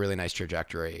 she has a really nice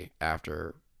trajectory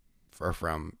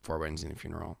from Four Weddings and a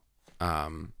Funeral.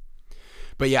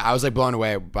 But yeah, I was like blown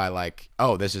away by like,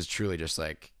 oh, this is truly just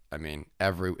like, I mean,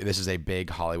 this is a big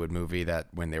Hollywood movie that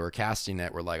when they were casting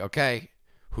it, we're like, okay,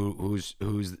 who's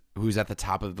at the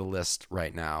top of the list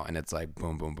right now? And it's like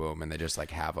boom, boom, boom, and they just like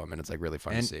have them, and it's like really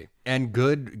fun to see. And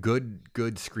good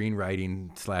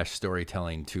screenwriting /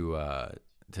 storytelling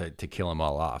to kill them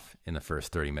all off in the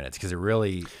first 30 minutes, because it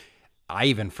really, I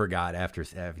even forgot after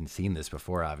having seen this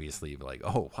before, obviously, but like,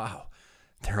 oh wow,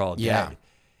 they're all dead.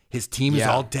 His team is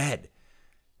all dead.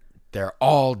 They're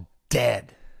all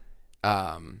dead.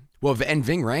 Well, and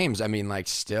Ving Rhames, I mean, like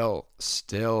still,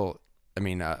 I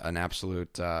mean, an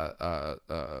absolute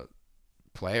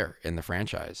player in the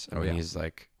franchise. I mean, he's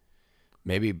like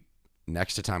maybe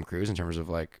next to Tom Cruise in terms of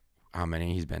like how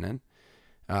many he's been in.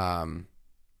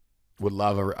 Would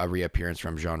love a reappearance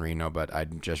from Jean Reno, but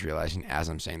I'm just realizing as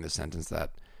I'm saying this sentence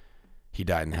that he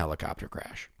died in a helicopter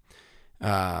crash.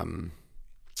 In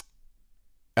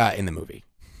the movie,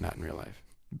 not in real life.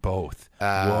 Both.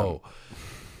 Whoa.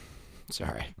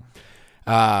 Sorry.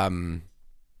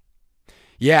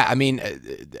 Yeah, I mean,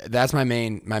 that's my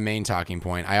main talking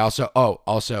point. I also,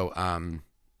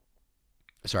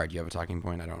 sorry, do you have a talking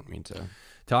point? I don't mean to.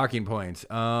 Talking points.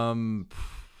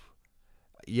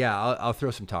 Yeah, I'll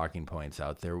throw some talking points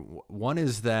out there. One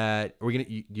is that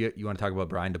you want to talk about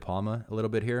Brian De Palma a little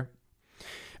bit here?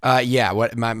 Yeah.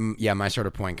 My sort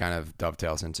of point kind of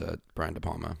dovetails into Brian De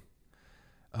Palma.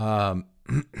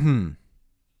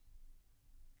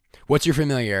 What's your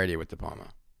familiarity with De Palma?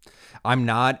 I'm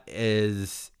not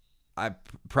as, I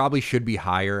probably should be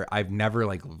higher. I've never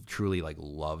like truly like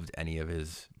loved any of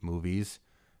his movies.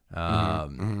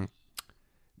 But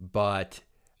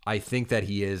I think that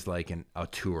he is like an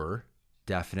auteur,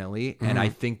 definitely. And I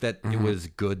think that it was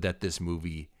good that this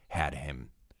movie had him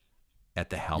at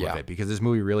the helm of it, because this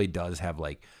movie really does have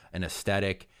like an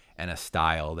aesthetic and a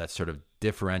style that sort of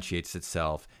differentiates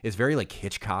itself. It's very like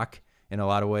Hitchcock in a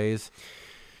lot of ways.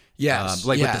 Yes,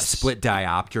 like with the yes. split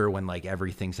diopter when like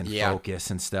everything's in Yeah.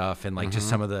 focus and stuff, and like just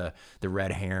some of the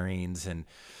red herrings, and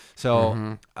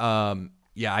so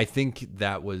yeah, I think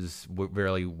that was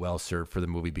very well served for the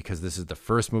movie because this is the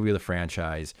first movie of the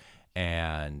franchise,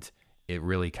 and it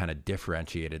really kind of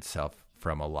differentiated itself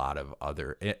from a lot of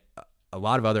other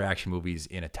action movies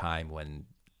in a time when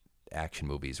action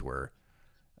movies were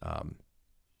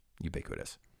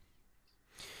ubiquitous.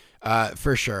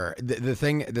 For sure. The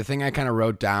thing I kind of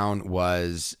wrote down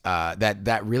was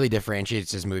that really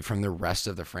differentiates this movie from the rest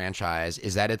of the franchise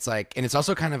is that it's like, and it's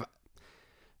also kind of,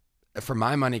 for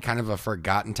my money, kind of a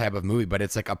forgotten type of movie, but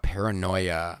it's like a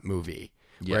paranoia movie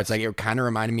where it's like, it kind of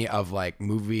reminded me of like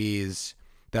movies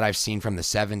that I've seen from the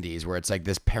 70s where it's like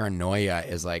this paranoia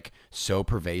is like so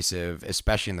pervasive,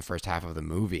 especially in the first half of the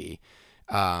movie,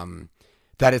 that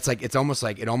it almost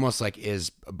like is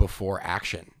before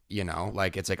action, you know,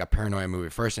 like it's like a paranoia movie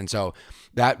first. And so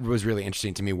that was really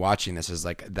interesting to me watching this is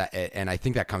like that. And I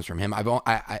think that comes from him.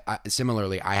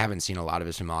 Similarly, I haven't seen a lot of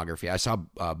his filmography. I saw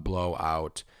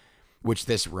Blowout, which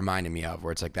this reminded me of,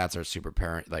 where it's like, that's our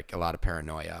like a lot of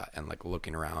paranoia and like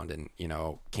looking around and, you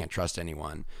know, can't trust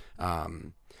anyone.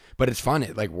 But it's fun.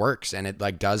 It like works. And it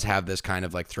like does have this kind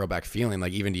of like throwback feeling.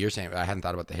 Like even to your saying, I hadn't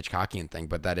thought about the Hitchcockian thing,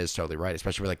 but that is totally right.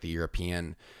 Especially with like the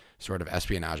European sort of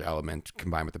espionage element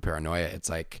combined with the paranoia. It's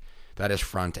like, that is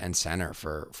front and center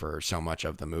for so much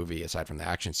of the movie, aside from the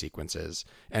action sequences.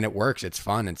 And it works. It's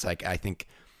fun. It's like, I think,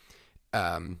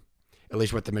 at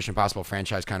least what the Mission Impossible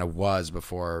franchise kind of was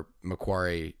before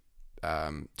McQuarrie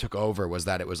took over, was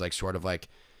that it was like sort of like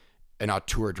an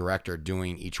auteur director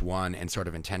doing each one, and sort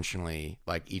of intentionally,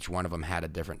 like each one of them had a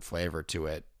different flavor to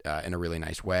it in a really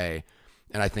nice way.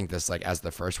 And I think this, like as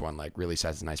the first one, like really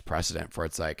sets a nice precedent for,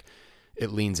 it's like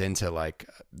it leans into like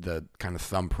the kind of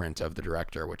thumbprint of the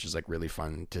director, which is like really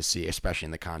fun to see, especially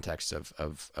in the context of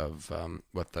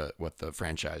what the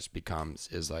franchise becomes.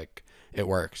 Is like it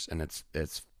works, and it's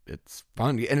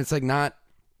fun, and it's like not.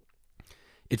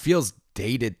 It feels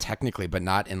dated technically, but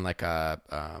not in like a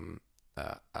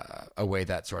way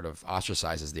that sort of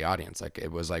ostracizes the audience. Like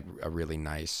it was like a really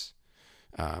nice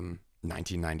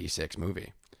 1996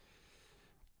 movie.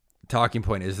 Talking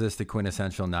point: is this the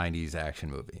quintessential '90s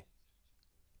action movie?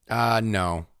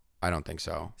 No, I don't think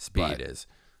so. Speed is.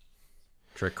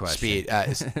 Trick question. Speed,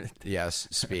 yes,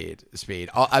 speed.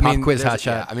 I mean, quiz hot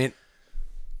shot. Yeah,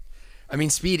 I mean,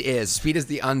 speed is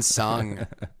the unsung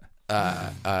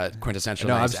quintessential.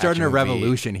 No, I'm starting a movie.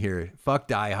 revolution here. Fuck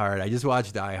Die Hard. I just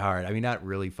watched Die Hard. I mean, not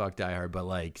really fuck Die Hard, but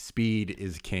like Speed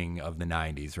is king of the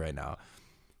 '90s right now.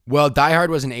 Well, Die Hard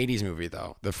was an '80s movie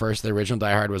though. The original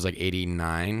Die Hard was like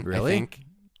 '89. Really? I think.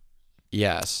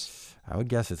 Yes. I would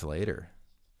guess it's later.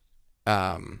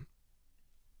 But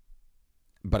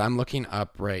I'm looking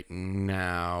up right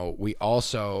now. We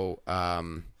also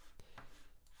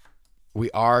we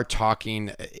are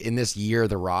talking in this year.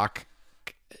 The Rock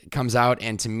comes out,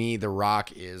 and to me, The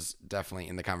Rock is definitely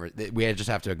in the conversation. We just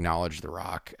have to acknowledge The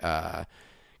Rock as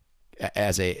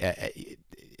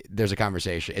there's a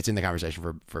conversation. It's in the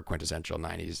conversation for quintessential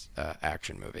 '90s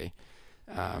action movie.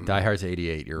 Die Hard's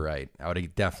 '88. You're right. I would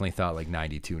have definitely thought like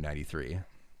 '92, '93.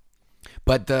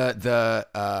 But the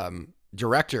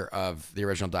director of the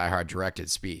original Die Hard directed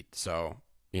Speed, so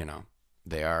you know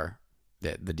the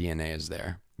DNA is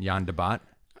there. Jan de Bont?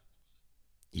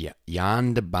 Yeah,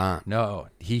 Jan de Bont. No,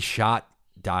 he shot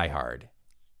Die Hard.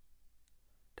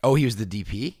 Oh, he was the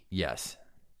DP? Yes.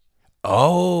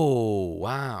 Oh,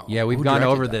 wow. Yeah, we've gone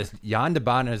over this. Jan de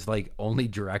Bont has like only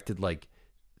directed like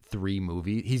 3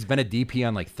 movies. He's been a DP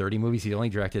on like 30 movies. He only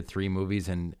directed 3 movies,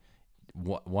 and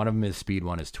one of them is Speed,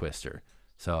 one is Twister.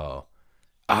 So,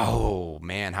 oh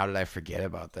man, how did I forget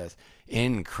about this?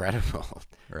 Incredible,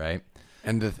 right?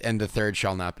 And the third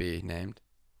shall not be named.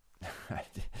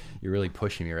 You're really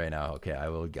pushing me right now. Okay, I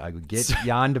will get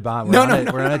Jan de Bont. We're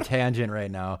on a tangent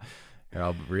right now. Here,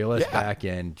 I'll reel us back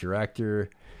in. Director.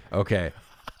 Okay.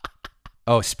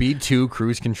 Oh, Speed 2,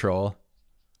 Cruise Control.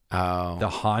 Oh. The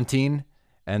Haunting,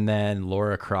 and then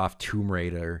Lara Croft, Tomb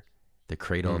Raider, The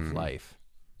Cradle of Life.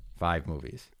 5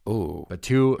 movies. Ooh. But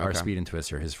 2 are Speed and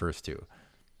Twister, his first 2.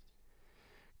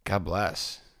 God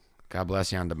bless. God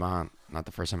bless Jan de Bont. Not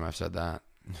the first time I've said that.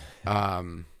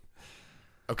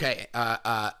 Okay.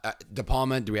 De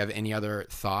Palma, do we have any other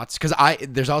thoughts? Because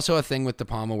there's also a thing with De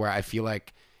Palma where I feel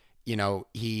like, you know,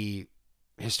 he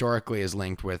historically is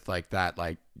linked with like that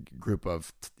like group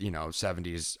of, you know,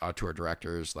 70s auteur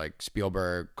directors like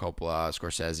Spielberg, Coppola,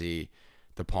 Scorsese,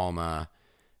 De Palma.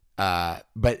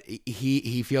 But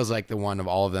he feels like the one of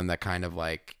all of them that kind of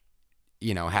like,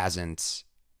 you know, hasn't,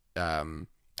 I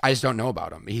just don't know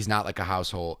about him. He's not like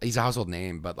he's a household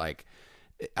name, but like,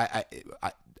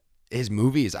 his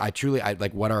movies. I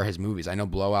like. What are his movies? I know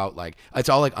Blowout. Like it's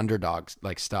all like underdogs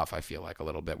like stuff. I feel like a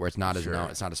little bit where it's not as known.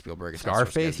 It's not a Spielberg. It's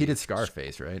Scarface. He did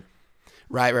Scarface, right?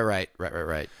 Right.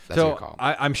 That's so your call.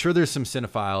 I'm sure there's some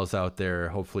cinephiles out there,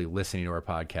 hopefully listening to our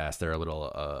podcast, that are a little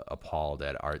appalled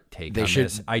at our take on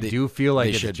this. I do feel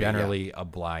like it's generally a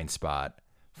blind spot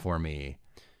for me.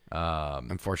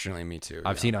 Unfortunately, me too.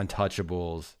 I've seen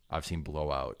Untouchables. I've seen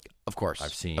Blowout. Of course.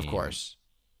 I've seen, of course,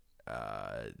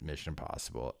 Mission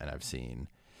Impossible, and I've seen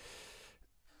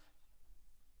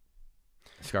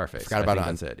Scarface. Forgot about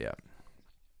that's it. Yeah.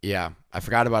 Yeah, I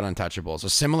forgot about Untouchables. So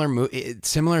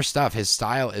similar stuff. His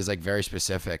style is like very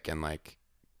specific and like,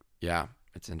 yeah,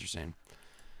 it's interesting.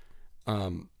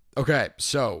 Okay,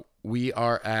 so we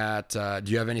are at.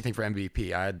 Do you have anything for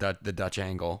MVP? I had the Dutch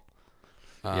angle.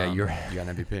 Yeah, you got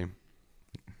an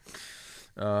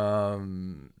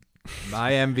MVP.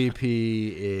 My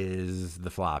MVP is the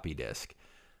floppy disk.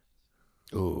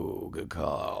 Ooh, good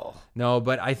call. No,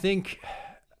 but I think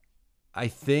I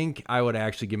would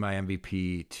actually give my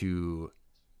MVP to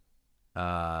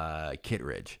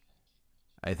Kittredge.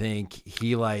 I think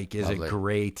he like is Lovely. a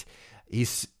great.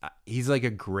 He's like a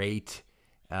great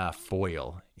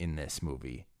foil in this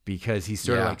movie because he's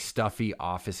sort of like stuffy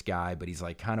office guy, but he's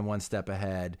like kind of one step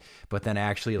ahead. But then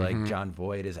actually like John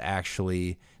Voight is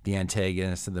actually the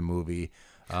antagonist of the movie.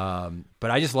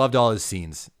 But I just loved all his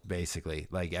scenes basically.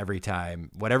 Like every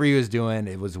time, whatever he was doing,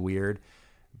 it was weird,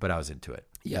 but I was into it.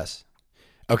 Yes.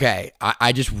 Okay,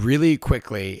 I just really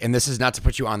quickly, and this is not to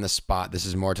put you on the spot. This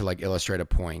is more to like illustrate a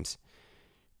point.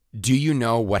 Do you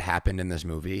know what happened in this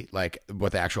movie? Like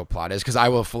what the actual plot is? Because I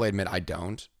will fully admit I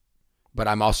don't, but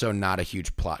I'm also not a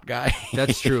huge plot guy.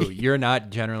 That's true. You're not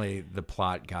generally the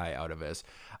plot guy out of this.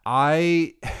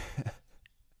 I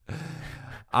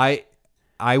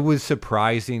was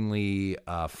surprisingly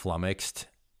flummoxed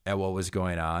at what was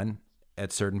going on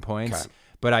at certain points,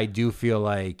 but I do feel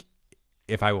like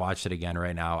if I watched it again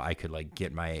right now, I could like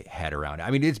get my head around it.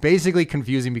 I mean, it's basically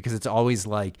confusing because it's always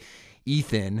like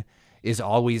Ethan is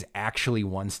always actually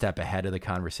one step ahead of the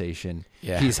conversation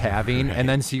he's having. Right. And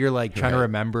then so you're like trying to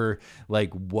remember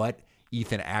like what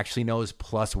Ethan actually knows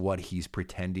plus what he's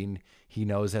pretending he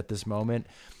knows at this moment,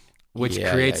 which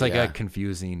creates like a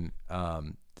confusing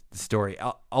story.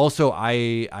 Also,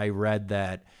 I read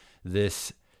that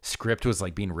this script was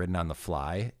like being written on the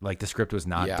fly. Like the script was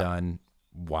not done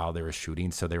while they were shooting,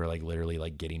 so they were like literally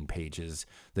like getting pages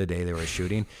the day they were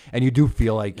shooting, and you do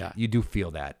feel like you do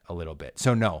feel that a little bit.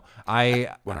 So no, I'm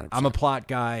a plot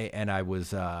guy, and I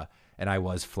was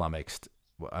flummoxed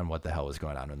on what the hell was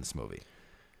going on in this movie.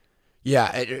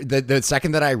 Yeah, the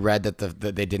second that I read that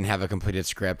they didn't have a completed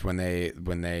script when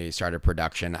they started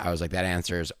production, I was like, that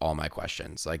answers all my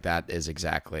questions. Like that is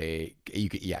exactly you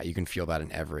can feel that in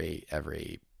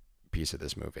every piece of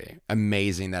this movie.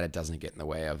 Amazing that it doesn't get in the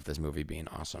way of this movie being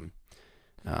awesome.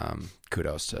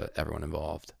 Kudos to everyone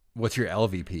involved. What's your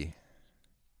LVP?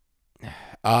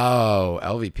 Oh,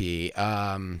 LVP.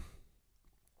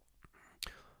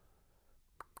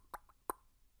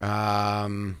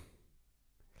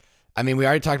 I mean, we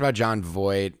already talked about John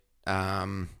Voight.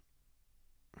 Oh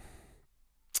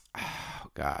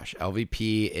gosh,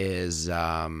 LVP is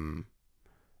I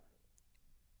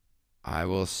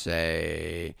will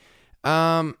say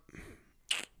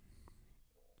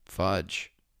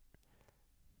fudge.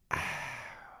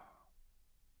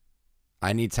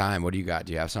 I need time. What do you got?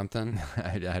 Do you have something?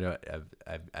 I don't.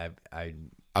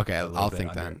 Okay, I'll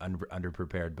think then.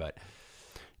 Underprepared, but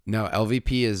no.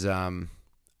 LVP is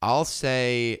I'll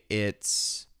say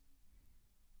it's.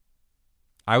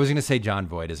 I was gonna say John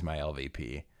Voight is my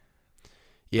LVP.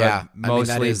 Yeah, but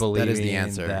mostly that is believing the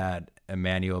answer. That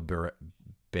Emmanuel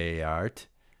Bayart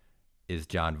is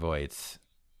John Voight's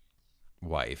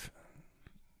wife.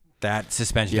 That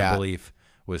suspension of belief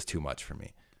was too much for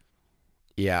me.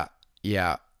 Yeah.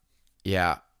 I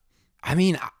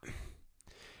mean,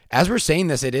 as we're saying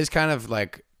this, it is kind of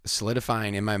like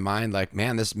solidifying in my mind. Like,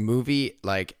 man, this movie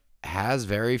like has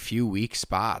very few weak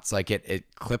spots. Like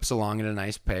it clips along at a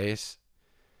nice pace.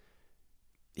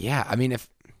 Yeah, I mean,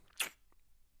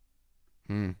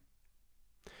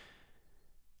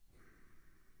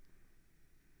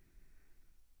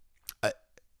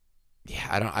 yeah,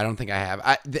 I don't think I have.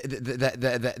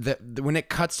 When it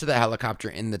cuts to the helicopter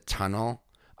in the tunnel,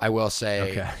 I will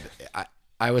say,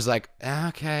 I was like,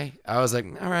 okay. I was like,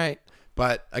 all right.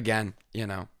 But again, you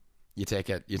know, you take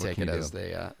it as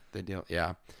they deal.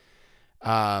 Yeah.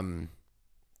 A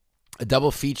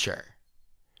double feature.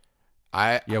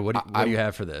 What do you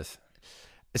have for this?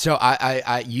 So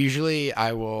I usually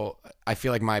I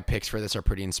feel like my picks for this are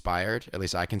pretty inspired. At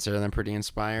least I consider them pretty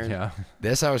inspired. Yeah.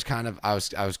 This I was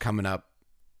coming up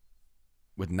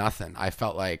nothing. I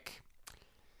felt like,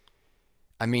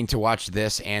 I mean, to watch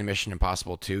this and Mission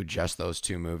Impossible 2, just those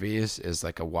two movies, is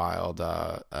like a wild,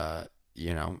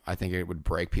 you know, I think it would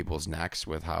break people's necks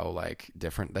with how like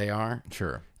different they are.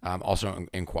 Sure. Also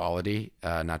in quality,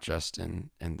 not just in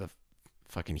the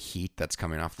fucking heat that's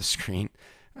coming off the screen.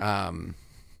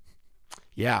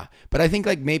 Yeah, but I think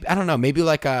like maybe, I don't know, maybe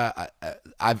like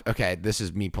okay, this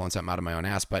is me pulling something out of my own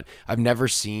ass, but I've never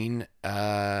seen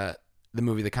the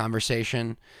movie The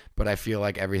Conversation, but I feel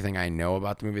like everything I know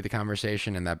about the movie The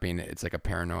Conversation, and that being it's like a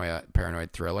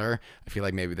paranoid thriller, I feel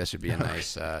like maybe this would be a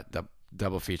nice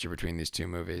double feature between these two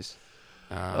movies.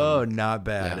 Not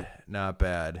bad. Yeah. Not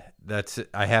bad.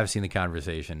 I have seen The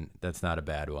Conversation. That's not a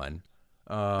bad one.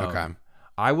 Okay.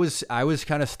 I was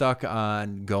kind of stuck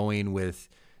on going with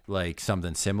like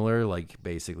something similar, like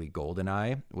basically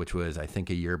GoldenEye, which was I think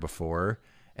a year before,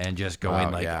 and just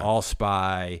going all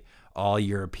spy, all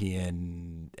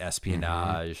European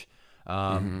espionage.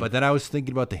 But then I was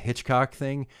thinking about the Hitchcock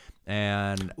thing,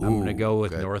 and I'm gonna go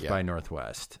with North by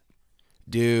Northwest.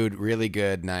 Dude, really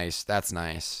good. Nice. That's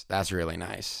nice. That's really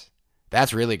nice.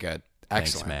 That's really good.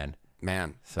 Excellent. Thanks,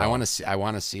 man. So, I want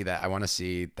to see that. I want to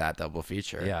see that double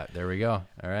feature. Yeah, there we go.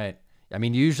 All right. I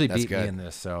mean, you usually beat good. me in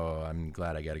this, so I'm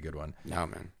glad I got a good one. No,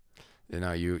 man. You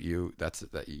know, you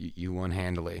won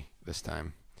handily this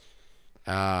time.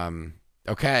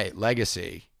 Okay,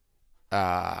 Legacy.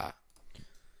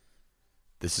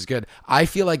 This is good. I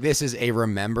feel like this is a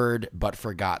remembered but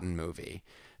forgotten movie.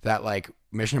 That like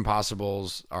Mission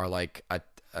Impossibles are like a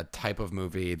type of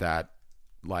movie that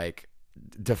like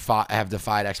have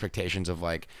defied expectations of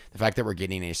like the fact that we're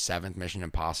getting a seventh Mission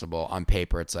Impossible. On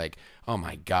paper, it's like, oh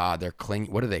my God,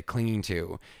 what are they clinging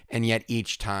to? And yet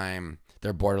each time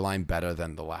they're borderline better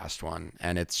than the last one.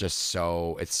 And it's just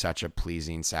it's such a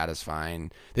pleasing,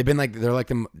 satisfying. They're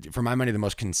like for my money, the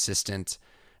most consistent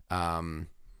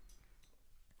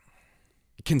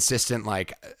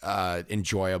like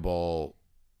enjoyable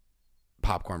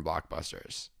popcorn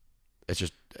blockbusters. It's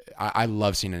just I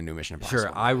love seeing a new Mission Impossible.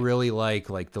 Sure, I really like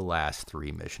the last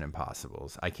three Mission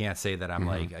Impossibles. I can't say that I'm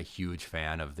like a huge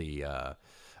fan of the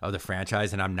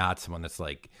franchise, and I'm not someone that's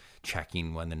like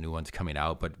checking when the new one's coming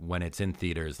out. But when it's in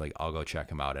theaters, like I'll go check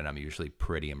them out, and I'm usually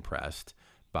pretty impressed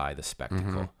by the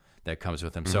spectacle that comes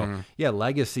with them. So yeah,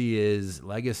 Legacy is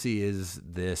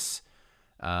this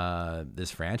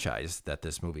this franchise that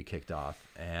this movie kicked off,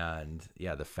 and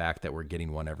yeah, the fact that we're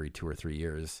getting one every 2 or 3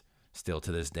 years still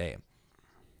to this day.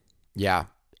 Yeah,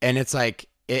 and it's like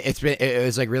it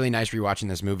was like really nice rewatching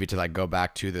this movie to like go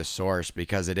back to the source,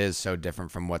 because it is so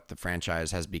different from what the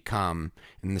franchise has become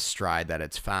in the stride that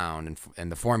it's found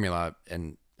and the formula,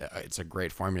 and it's a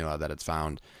great formula that it's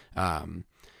found. I'm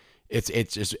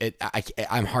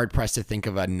hard pressed to think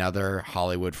of another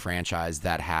Hollywood franchise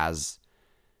that has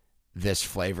this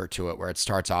flavor to it, where it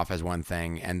starts off as one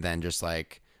thing and then just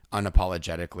like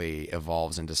unapologetically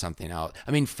evolves into something else.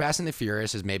 I mean, Fast and the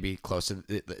Furious is maybe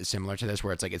similar to this,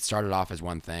 where it's like it started off as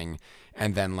one thing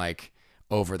and then like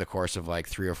over the course of like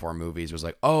 3 or 4 movies was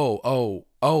like, oh,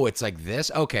 it's like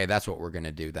this. Okay, that's what we're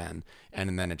gonna do then,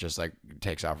 and then it just like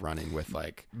takes off running with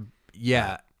like.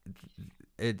 Yeah,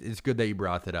 it's good that you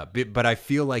brought that up, but I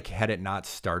feel like had it not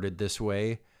started this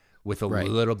way with a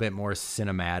little bit more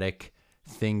cinematic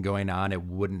thing going on, it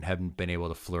wouldn't have been able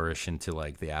to flourish into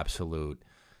like the absolute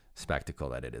spectacle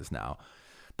that it is now.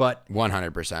 But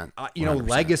 100%, you know,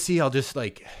 Legacy, I'll just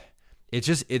like,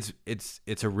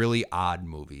 it's a really odd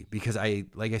movie, because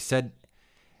like I said,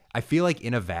 I feel like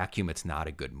in a vacuum it's not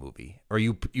a good movie, or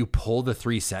you pull the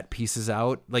 3 set pieces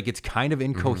out, like it's kind of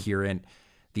incoherent.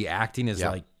 The acting is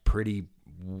like pretty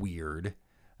weird,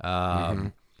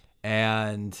 and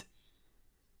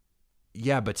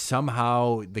yeah, but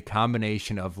somehow the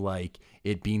combination of like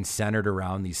it being centered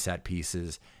around these set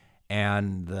pieces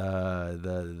and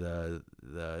the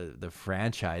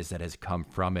franchise that has come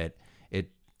from it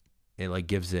like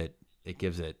gives it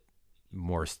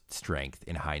more strength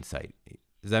in hindsight.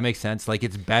 Does that make sense? Like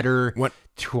it's better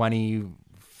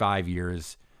 25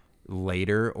 years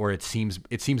later, or it seems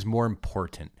more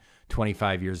important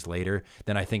 25 years later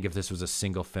than I think if this was a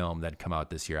single film that come out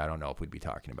this year. I don't know if we'd be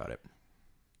talking about it.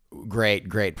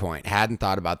 Great point. Hadn't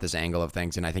thought about this angle of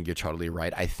things, and I think you're totally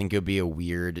right. I think it would be a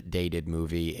weird dated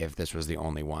movie if this was the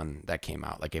only one that came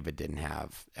out, like if it didn't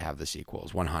have the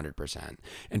sequels. 100%.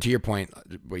 And to your point,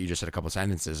 what you just said a couple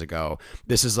sentences ago,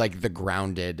 this is like the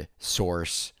grounded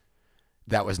source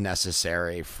that was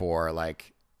necessary for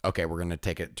like, okay, we're going to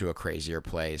take it to a crazier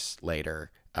place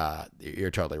later. You're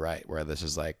totally right, where this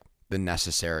is like the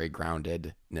necessary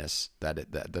groundedness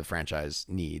that the franchise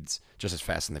needs, just as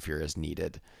Fast and the Furious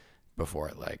needed before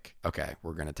it, like, okay,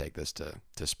 we're going to take this to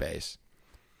space.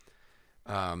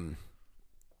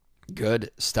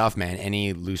 Good stuff, man.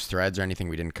 Any loose threads or anything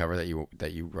we didn't cover that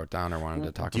you wrote down or wanted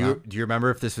to talk about? Do you remember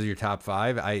if this was your top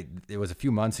 5? It was a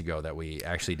few months ago that we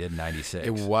actually did 96.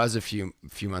 It was a few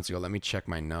months ago. Let me check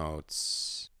my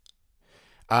notes.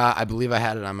 I believe I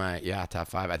had it on my top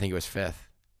 5. I think it was 5th.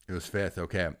 It was 5th.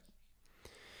 Okay.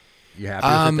 You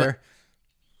happy with it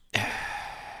there?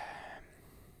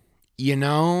 You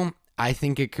know, I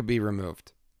think it could be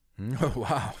removed. Oh,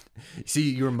 wow.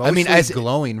 See, you were mostly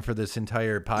glowing for this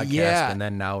entire podcast and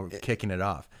then now kicking it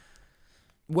off.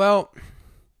 Well,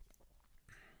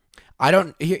 I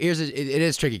don't. It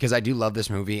is tricky because I do love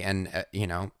this movie, and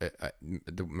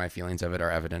my feelings of it are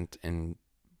evident in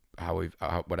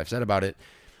what I've said about it.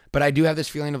 But I do have this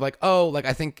feeling of like,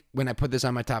 I think when I put this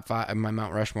on my top 5, my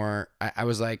Mount Rushmore, I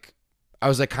was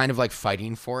kind of like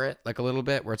fighting for it like a little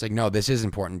bit, where it's like, no, this is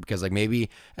important because like maybe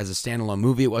as a standalone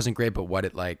movie it wasn't great, but what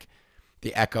it like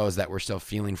the echoes that we're still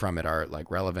feeling from it are like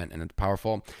relevant and it's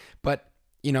powerful. But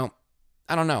I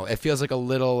don't know. It feels like a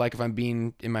little like, if I'm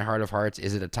being in my heart of hearts,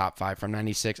 is it a top 5 from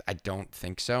 96? I don't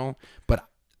think so. But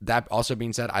that also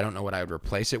being said, I don't know what I would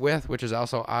replace it with, which is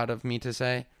also odd of me to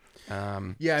say.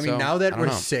 Now that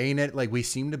we're saying it, like we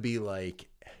seem to be like,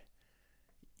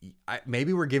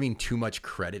 maybe we're giving too much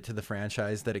credit to the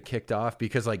franchise that it kicked off,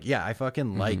 because like, I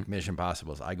fucking like Mission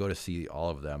Impossibles. I go to see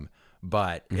all of them,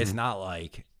 but it's not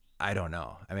like, I don't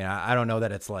know. I mean, I don't know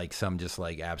that it's like some just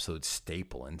like absolute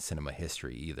staple in cinema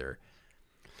history either.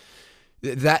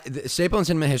 That staple in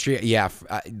cinema history,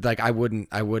 like I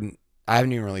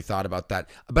haven't even really thought about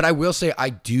that, but I will say I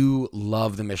do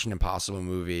love the Mission Impossible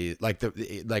movie. Like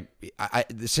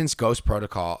since Ghost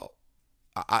Protocol,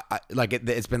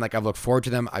 it's been like I've looked forward to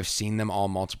them. I've seen them all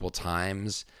multiple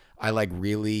times. I like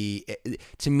really,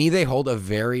 to me, they hold a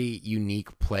very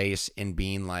unique place in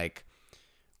being like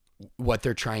what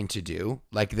they're trying to do.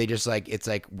 Like they just like, it's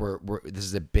like this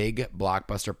is a big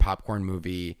blockbuster popcorn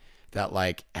movie that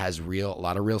like has a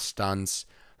lot of real stunts.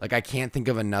 Like I can't think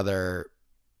of another,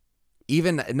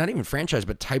 not even franchise,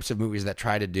 but types of movies that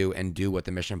try to do what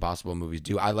the Mission Impossible movies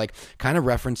do. I like kind of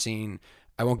referencing,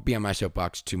 I won't be on my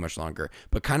soapbox too much longer,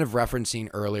 but kind of referencing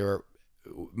earlier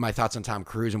my thoughts on Tom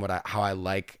Cruise and how I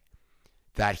like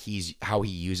that how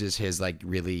he uses his like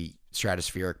really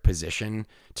stratospheric position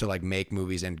to like make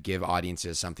movies and give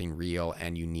audiences something real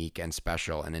and unique and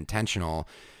special and intentional.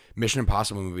 Mission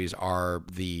Impossible movies are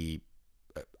the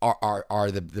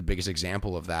biggest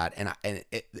example of that, and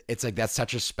it's like that's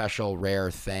such a special,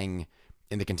 rare thing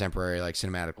in the contemporary like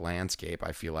cinematic landscape.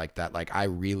 I feel like that, like I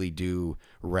really do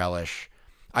relish.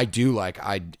 I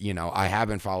have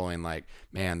been following like,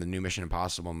 man, the new Mission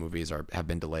Impossible movies have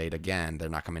been delayed again. They're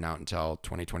not coming out until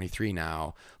 2023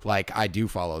 now. Like I do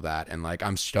follow that, and like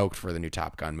I'm stoked for the new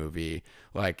Top Gun movie,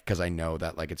 like because I know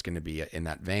that like it's going to be in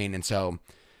that vein, and so.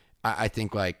 I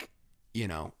think like,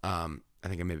 I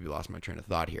think I maybe lost my train of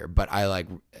thought here, but I like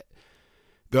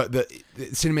the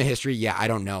cinema history. Yeah, I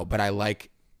don't know, but I like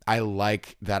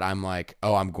that I'm like,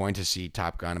 I'm going to see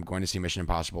Top Gun. I'm going to see Mission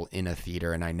Impossible in a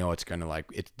theater. And I know it's going to like,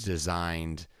 it's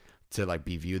designed to like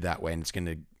be viewed that way. And it's going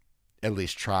to at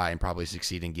least try and probably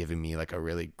succeed in giving me like a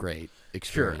really great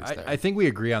experience. Sure. I think we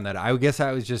agree on that. I guess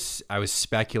I was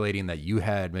speculating that you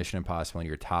had Mission Impossible in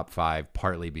your top 5,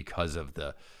 partly because of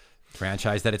the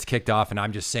franchise that it's kicked off, and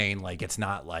I'm just saying like it's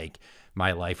not like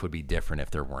my life would be different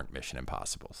if there weren't Mission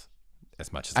Impossibles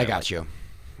as much as I got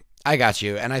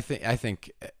you, and I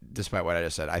think despite what I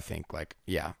just said, I think like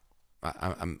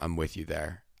I'm with you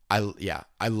there. I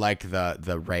like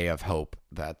the ray of hope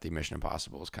that the Mission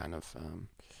Impossibles kind of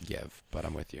give, but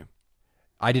I'm with you.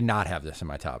 I did not have this in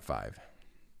my top 5.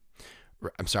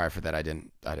 I'm sorry for that. I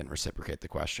didn't reciprocate the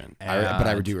question, but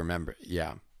I do remember.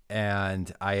 Yeah.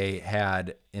 And I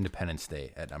had Independence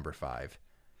Day at number 5.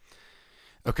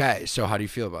 Okay, so how do you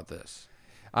feel about this?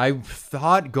 I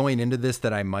thought going into this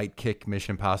that I might kick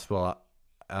Mission Impossible,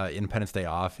 Independence Day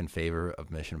off in favor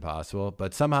of Mission Impossible,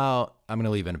 but somehow I'm going to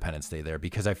leave Independence Day there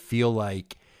because I feel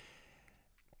like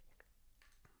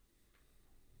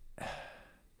I'm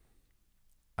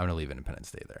going to leave Independence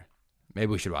Day there. Maybe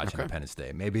we should watch Independence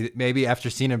Day. Maybe after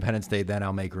seeing Independence Day, then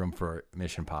I'll make room for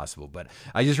Mission Impossible. But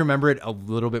I just remember it a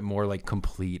little bit more like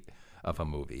complete of a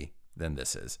movie than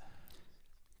this is.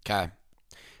 Okay,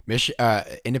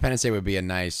 Independence Day would be a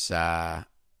nice be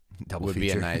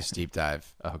a nice deep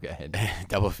dive. Okay,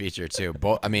 double feature too.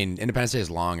 I mean, Independence Day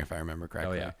is long if I remember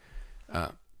correctly. Oh yeah,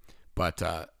 but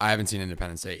I haven't seen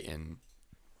Independence Day in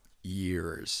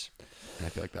years, and I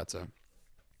feel like that's a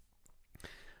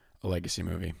legacy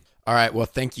movie. All right. Well,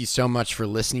 thank you so much for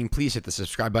listening. Please hit the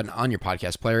subscribe button on your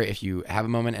podcast player. If you have a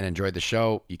moment and enjoyed the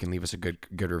show, you can leave us a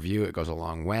good review. It goes a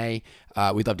long way.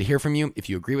 We'd love to hear from you. If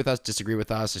you agree with us, disagree with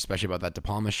us, especially about that De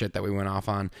Palma shit that we went off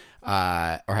on,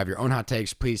 or have your own hot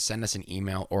takes, please send us an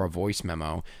email or a voice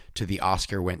memo to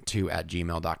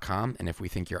theoscarwent2@gmail.com. And if we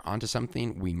think you're onto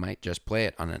something, we might just play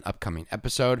it on an upcoming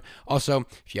episode. Also,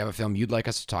 if you have a film you'd like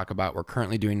us to talk about, we're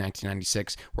currently doing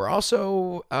 1996. We're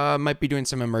also might be doing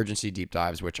some emergency deep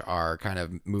dives, which are kind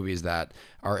of movies that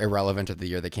are irrelevant to the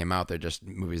year they came out. They're just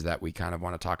movies that we kind of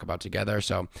want to talk about together.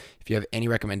 So if you have any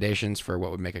recommendations for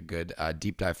what would make a good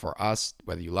deep dive for us,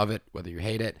 whether you love it, whether you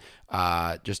hate it,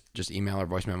 just email or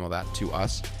voice memo that to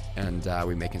us, and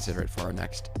we may consider it for our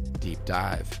next deep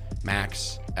dive.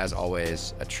 Max, as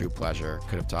always, a true pleasure.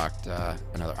 Could have talked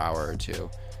another hour or two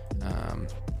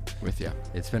with you.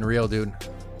 It's been real, dude.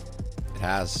 It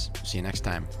has. See you next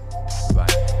time. Bye.